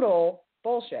total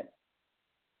bullshit.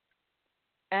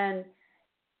 And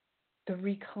the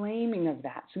reclaiming of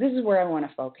that. So this is where I want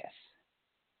to focus.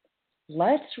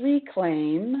 Let's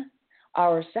reclaim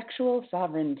our sexual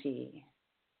sovereignty.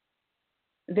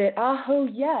 That,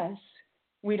 yes,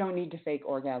 we don't need to fake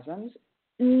orgasms.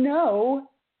 No.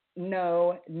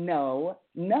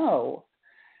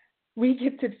 We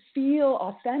get to feel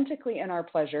authentically in our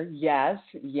pleasure. Yes.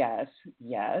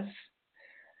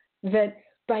 That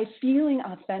by feeling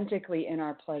authentically in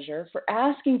our pleasure, for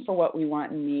asking for what we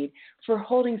want and need, for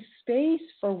holding space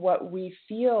for what we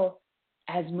feel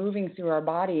as moving through our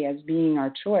body, as being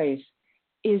our choice,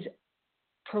 is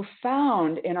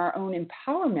profound in our own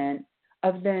empowerment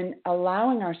of then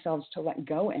allowing ourselves to let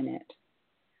go in it.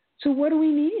 So what do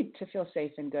we need to feel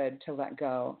safe and good to let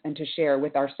go and to share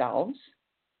with ourselves?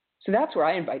 So that's where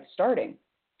I invite starting.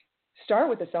 Start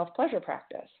with a self-pleasure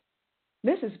practice.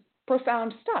 This is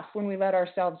profound stuff when we let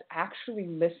ourselves actually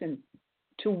listen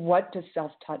to what does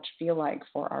self-touch feel like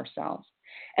for ourselves.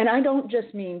 And I don't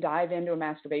just mean dive into a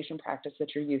masturbation practice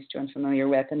that you're used to and familiar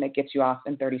with and that gets you off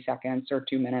in 30 seconds or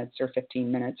 2 minutes or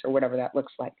 15 minutes or whatever that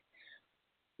looks like.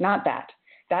 Not that.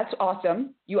 That's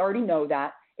awesome. You already know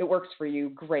that. It works for you.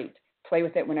 Great. Play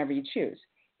with it whenever you choose.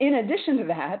 In addition to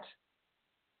that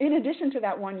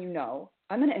one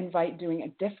I'm going to invite doing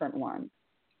a different one.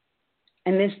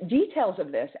 And details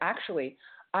of this, actually,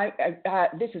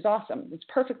 this is awesome. It's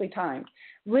perfectly timed.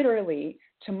 Literally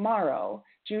tomorrow,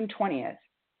 June 20th,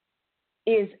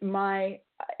 is my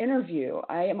interview.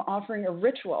 I am offering a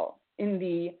ritual in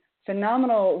the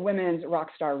Phenomenal Women's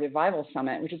Rockstar Revival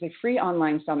Summit, which is a free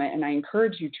online summit, and I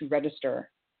encourage you to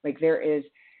register. Like, there is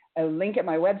a link at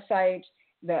my website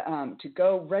to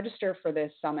go register for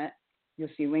this summit. You'll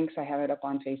see links. I have it up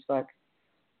on Facebook.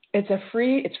 It's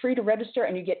free to register,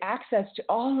 and you get access to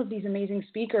all of these amazing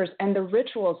speakers and the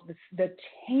rituals, the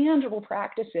tangible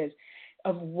practices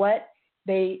of what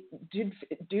they did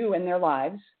do in their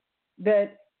lives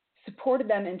that supported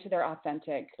them into their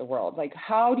authentic world. Like,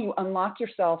 how do you unlock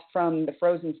yourself from the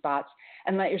frozen spots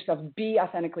and let yourself be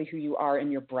authentically who you are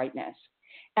in your brightness?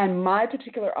 And my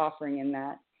particular offering in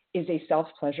that is a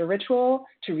self-pleasure ritual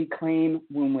to reclaim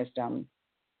womb wisdom.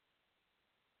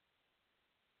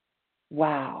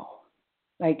 Wow.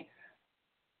 Like,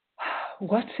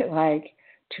 what's it like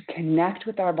to connect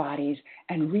with our bodies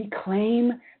and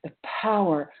reclaim the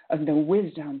power of the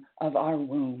wisdom of our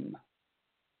womb,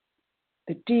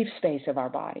 the deep space of our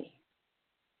body?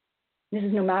 This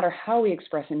is no matter how we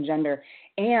express in gender,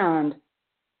 and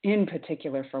in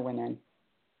particular for women.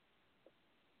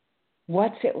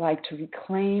 What's it like to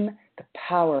reclaim the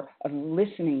power of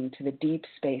listening to the deep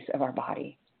space of our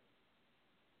body?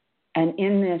 And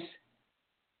in this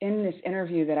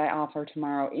interview that I offer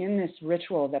tomorrow, in this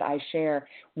ritual that I share,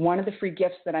 one of the free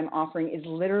gifts that I'm offering is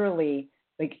literally,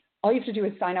 like, all you have to do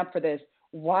is sign up for this,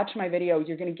 watch my video,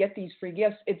 you're going to get these free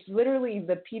gifts. It's literally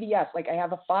the PDF. Like, I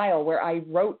have a file where I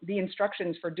wrote the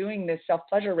instructions for doing this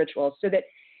self-pleasure ritual so that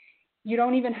you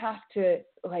don't even have to,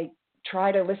 like,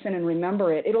 try to listen and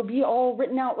remember it. It'll be all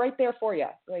written out right there for you.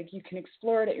 Like, you can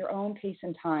explore it at your own pace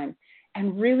and time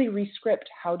and really rescript,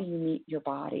 how do you meet your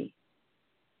body?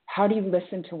 How do you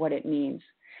listen to what it needs?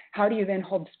 How do you then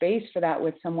hold space for that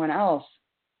with someone else?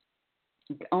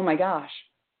 Oh my gosh.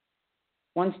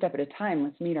 One step at a time,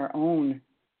 let's meet our own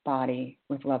body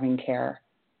with loving care.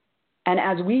 And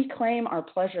as we claim our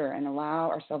pleasure and allow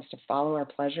ourselves to follow our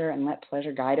pleasure and let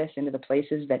pleasure guide us into the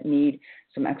places that need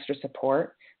some extra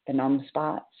support, the numb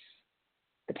spots,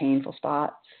 the painful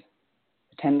spots,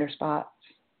 the tender spots,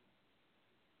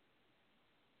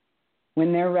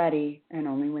 when they're ready, and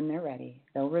only when they're ready,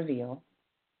 they'll reveal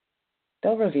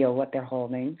what they're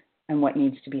holding and what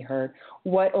needs to be heard.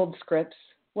 What old scripts,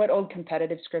 what old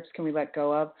competitive scripts can we let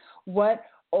go of? What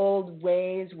old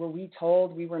ways were we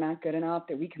told we were not good enough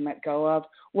that we can let go of?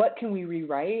 What can we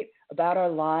rewrite about our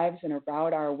lives and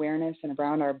about our awareness and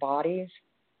around our bodies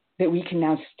that we can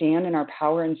now stand in our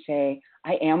power and say,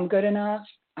 I am good enough,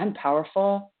 I'm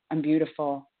powerful, I'm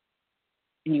beautiful,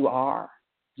 and you are.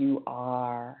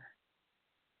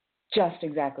 Just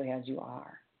exactly as you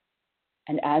are.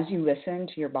 And as you listen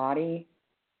to your body,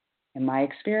 in my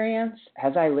experience,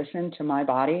 as I listened to my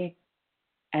body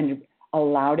and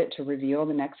allowed it to reveal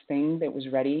the next thing that was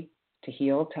ready to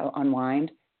heal, to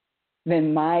unwind,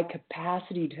 then my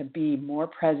capacity to be more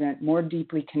present, more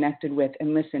deeply connected with,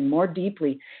 and listen more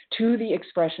deeply to the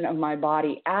expression of my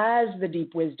body as the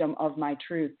deep wisdom of my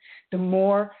truth, the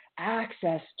more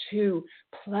access to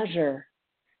pleasure,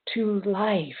 to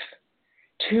life,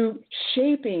 to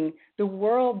shaping the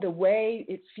world the way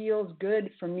it feels good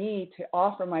for me to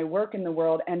offer my work in the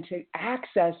world and to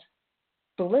access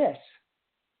bliss.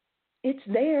 It's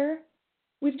there.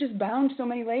 We've just bound so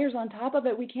many layers on top of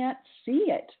it, we can't see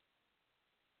it.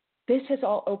 This has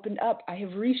all opened up. I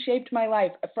have reshaped my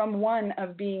life from one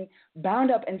of being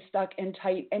bound up and stuck and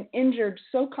tight and injured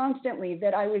so constantly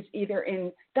that I was either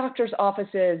in doctor's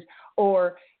offices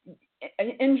or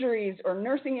injuries or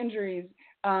nursing injuries.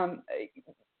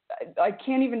 I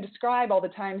can't even describe all the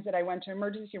times that I went to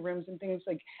emergency rooms and things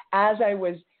like as I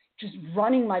was just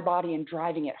running my body and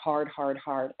driving it hard.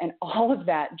 And all of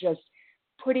that just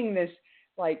putting this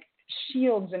like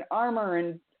shields and armor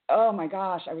and oh my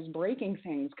gosh, I was breaking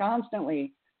things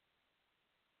constantly.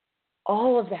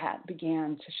 All of that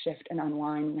began to shift and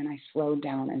unwind when I slowed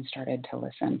down and started to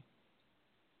listen.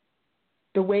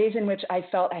 The ways in which I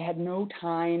felt I had no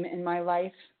time in my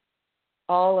life,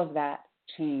 all of that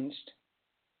changed.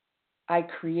 I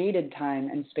created time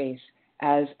and space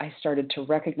as I started to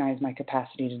recognize my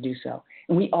capacity to do so.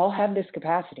 And we all have this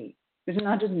capacity. This is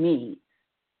not just me.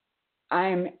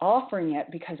 I'm offering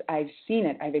it because I've seen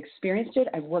it. I've experienced it.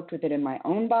 I've worked with it in my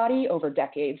own body over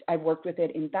decades. I've worked with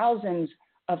it in thousands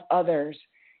of others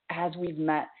as we've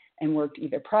met and worked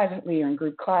either privately or in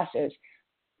group classes.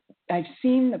 I've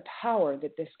seen the power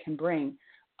that this can bring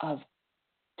of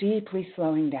deeply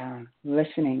slowing down,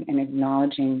 listening, and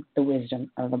acknowledging the wisdom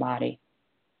of the body.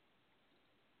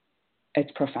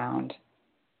 It's profound.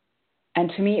 And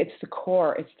to me, it's the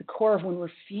core. It's the core of when we're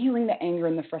feeling the anger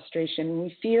and the frustration, when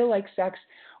we feel like sex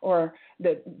or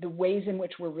the ways in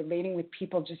which we're relating with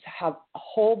people just have a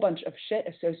whole bunch of shit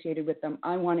associated with them.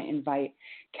 I want to invite,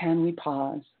 can we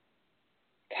pause?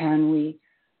 Can we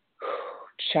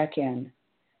check in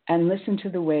and listen to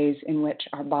the ways in which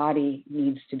our body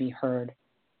needs to be heard?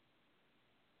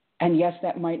 And yes,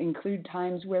 that might include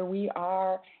times where we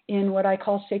are in what I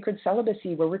call sacred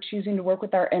celibacy, where we're choosing to work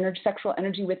with our sexual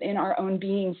energy within our own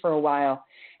being for a while.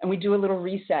 And we do a little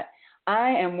reset. I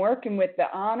am working with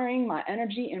the honoring my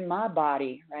energy in my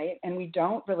body, right? And we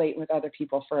don't relate with other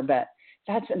people for a bit.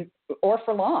 Or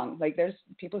for long. Like there's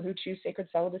people who choose sacred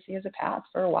celibacy as a path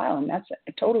for a while, and that's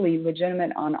a totally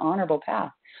legitimate, honorable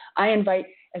path. I invite,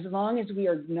 as long as we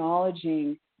are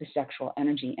acknowledging the sexual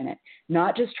energy in it,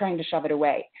 not just trying to shove it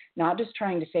away, not just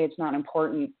trying to say it's not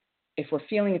important. If we're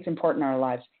feeling it's important in our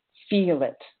lives, feel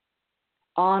it,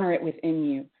 honor it within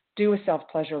you, do a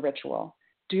self-pleasure ritual,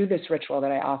 do this ritual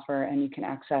that I offer and you can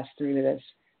access through this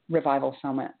Revival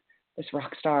Summit, this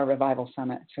Rockstar Revival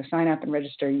Summit. So sign up and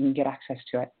register, you can get access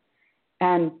to it.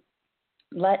 And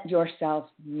let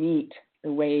yourself meet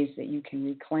the ways that you can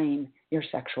reclaim your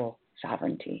sexual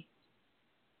sovereignty.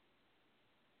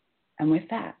 And with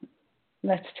that,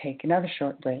 let's take another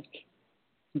short break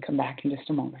and come back in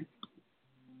just a moment.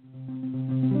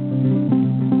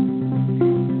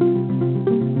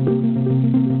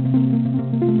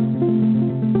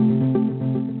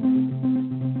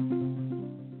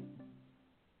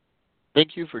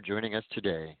 Thank you for joining us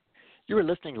today. You are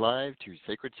listening live to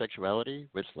Sacred Sexuality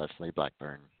with Leslie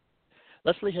Blackburn.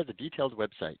 Leslie has a detailed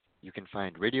website. You can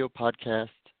find radio podcasts,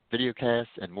 videocasts,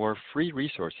 and more free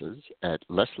resources at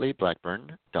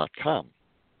leslieblackburn.com.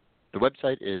 The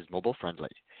website is mobile friendly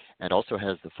and also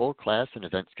has the full class and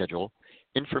event schedule,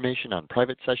 information on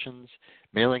private sessions,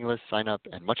 mailing list sign up,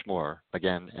 and much more,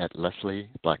 again at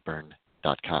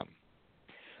leslieblackburn.com.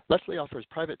 Leslie offers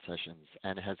private sessions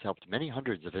and has helped many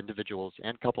hundreds of individuals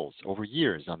and couples over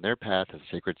years on their path of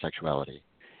sacred sexuality.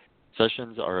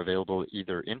 Sessions are available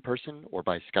either in person or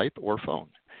by Skype or phone.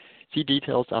 See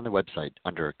details on the website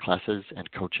under Classes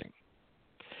and Coaching.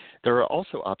 There are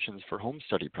also options for home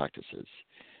study practices.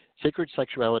 Sacred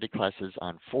Sexuality classes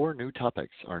on 4 new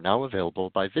topics are now available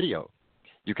by video.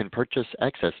 You can purchase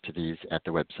access to these at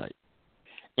the website.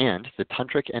 And the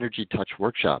Tantric Energy Touch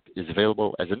Workshop is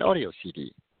available as an audio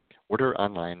CD. Order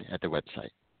online at the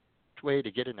website. The way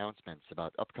to get announcements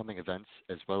about upcoming events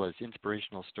as well as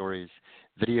inspirational stories,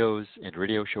 videos, and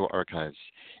radio show archives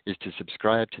is to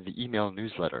subscribe to the email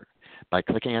newsletter by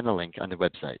clicking on the link on the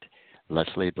website,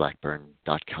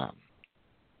 leslieblackburn.com.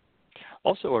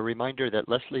 Also, a reminder that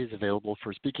Leslie is available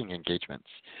for speaking engagements.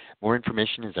 More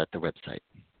information is at the website.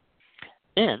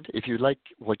 And if you like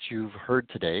what you've heard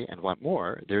today and want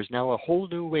more, there's now a whole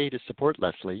new way to support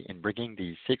Leslie in bringing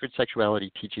these sacred sexuality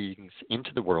teachings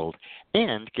into the world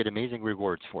and get amazing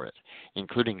rewards for it,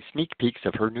 including sneak peeks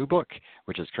of her new book,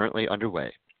 which is currently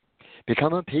underway.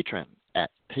 Become a patron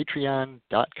at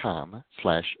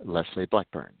patreon.com/Leslie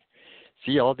Blackburn.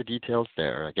 See all the details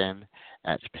there, again,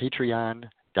 at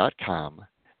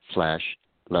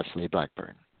patreon.com/Leslie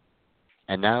Blackburn.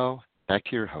 And now, back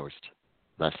to your host,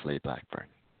 Leslie Blackburn.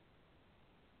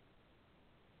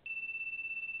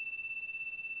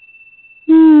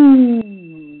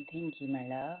 Thank you, my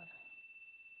love.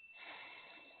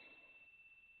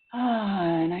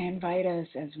 And I invite us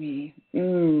as we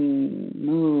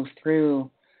move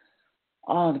through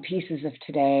all the pieces of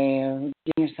today, of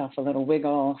giving yourself a little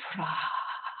wiggle,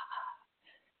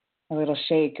 a little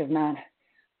shake of not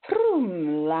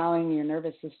allowing your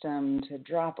nervous system to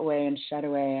drop away and shut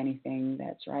away anything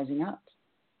that's rising up.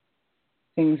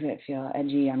 Things that feel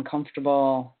edgy,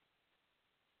 uncomfortable,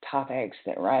 topics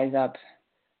that rise up,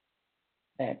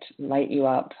 that light you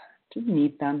up. Just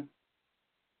meet them.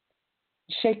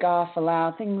 Shake off,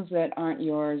 allow things that aren't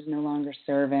yours, no longer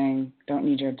serving, don't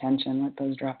need your attention, let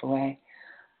those drop away.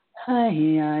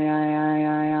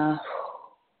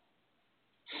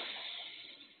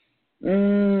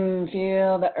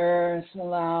 Feel the earth,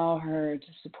 allow her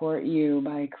to support you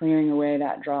by clearing away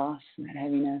that dross and that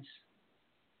heaviness.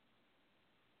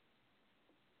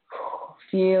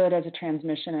 Feel it as a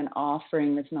transmission and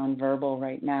offering that's nonverbal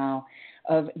right now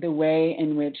of the way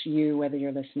in which you, whether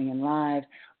you're listening in live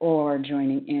or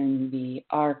joining in the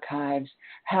archives,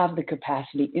 have the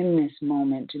capacity in this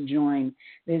moment to join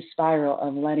this spiral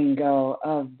of letting go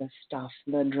of the stuff,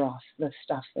 the dross, the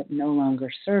stuff that no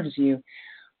longer serves you.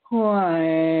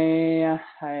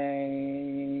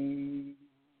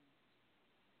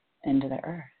 Into the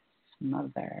earth,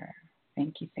 Mother.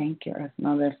 Thank you, Earth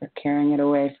Mother, for carrying it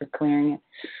away, for clearing it.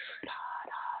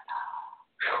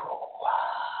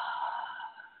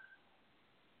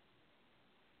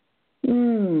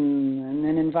 And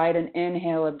then invite an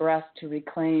inhale, a breath to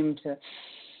reclaim, to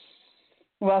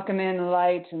welcome in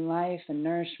light and life and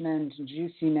nourishment and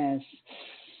juiciness.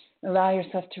 Allow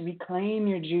yourself to reclaim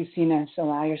your juiciness.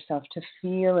 Allow yourself to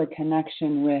feel a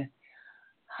connection with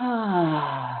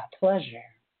pleasure.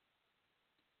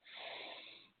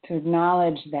 To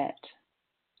acknowledge that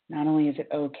not only is it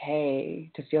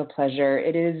okay to feel pleasure,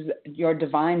 it is your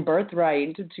divine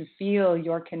birthright to feel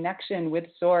your connection with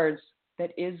Source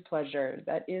that is pleasure,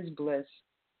 that is bliss.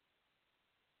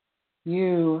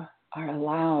 You are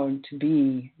allowed to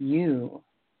be you.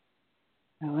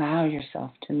 Allow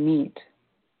yourself to meet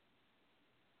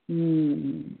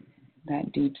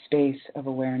that deep space of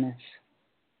awareness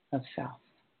of self.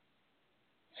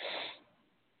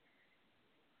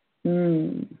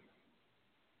 And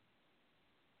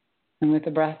with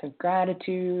a breath of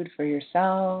gratitude for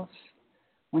yourself,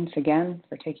 once again,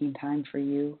 for taking time for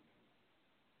you.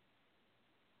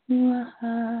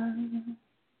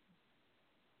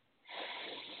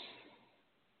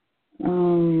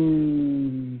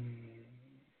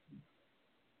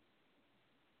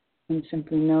 And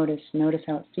simply notice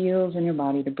how it feels in your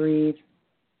body to breathe.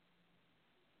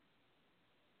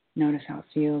 Notice how it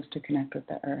feels to connect with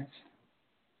the earth.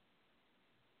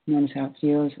 Notice how it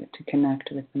feels to connect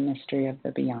with the mystery of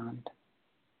the beyond,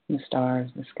 the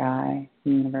stars, the sky,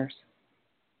 the universe.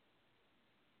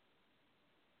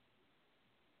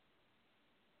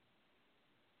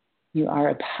 You are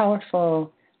a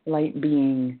powerful light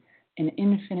being, an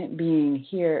infinite being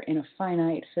here in a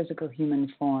finite physical human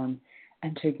form,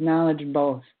 and to acknowledge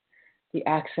both the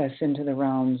access into the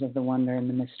realms of the wonder and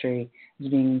the mystery as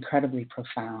being incredibly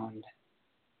profound,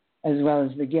 as well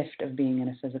as the gift of being in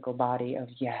a physical body of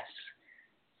yes,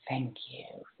 thank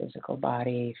you, physical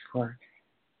body, for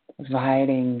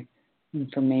providing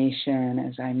information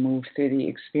as I move through the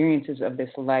experiences of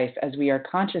this life, as we are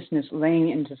consciousness laying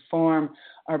into form,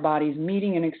 our bodies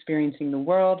meeting and experiencing the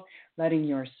world, letting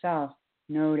yourself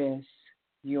notice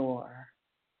your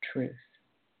truth.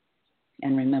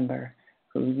 And remember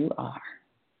who you are.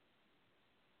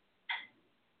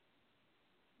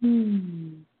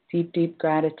 Deep, deep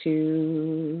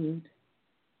gratitude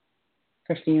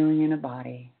for feeling in a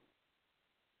body.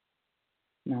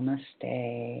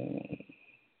 Namaste.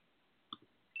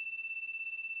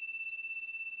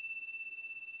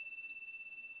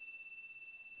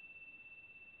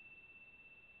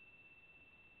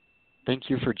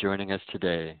 Thank you for joining us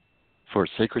today for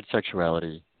Sacred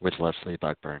Sexuality with Leslie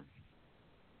Blackburn.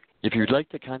 If you'd like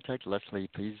to contact Leslie,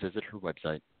 please visit her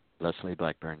website,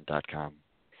 leslieblackburn.com.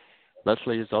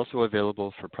 Leslie is also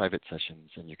available for private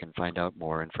sessions, and you can find out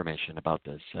more information about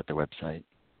this at the website.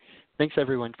 Thanks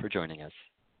everyone for joining us,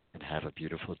 and have a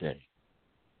beautiful day.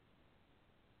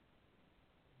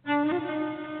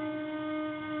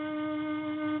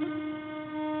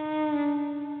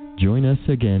 Join us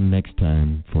again next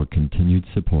time for continued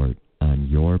support on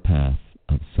your path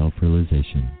of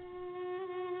self-realization.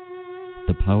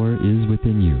 The power is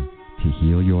within you to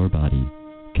heal your body,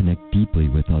 connect deeply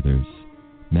with others,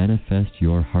 manifest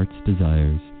your heart's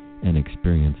desires, and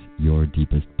experience your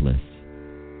deepest bliss.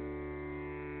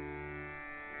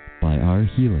 By our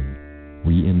healing,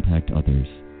 we impact others,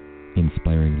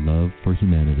 inspiring love for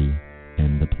humanity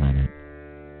and the planet.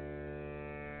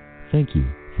 Thank you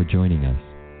for joining us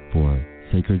for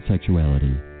Sacred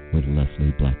Sexuality with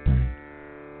Leslie Blackburn.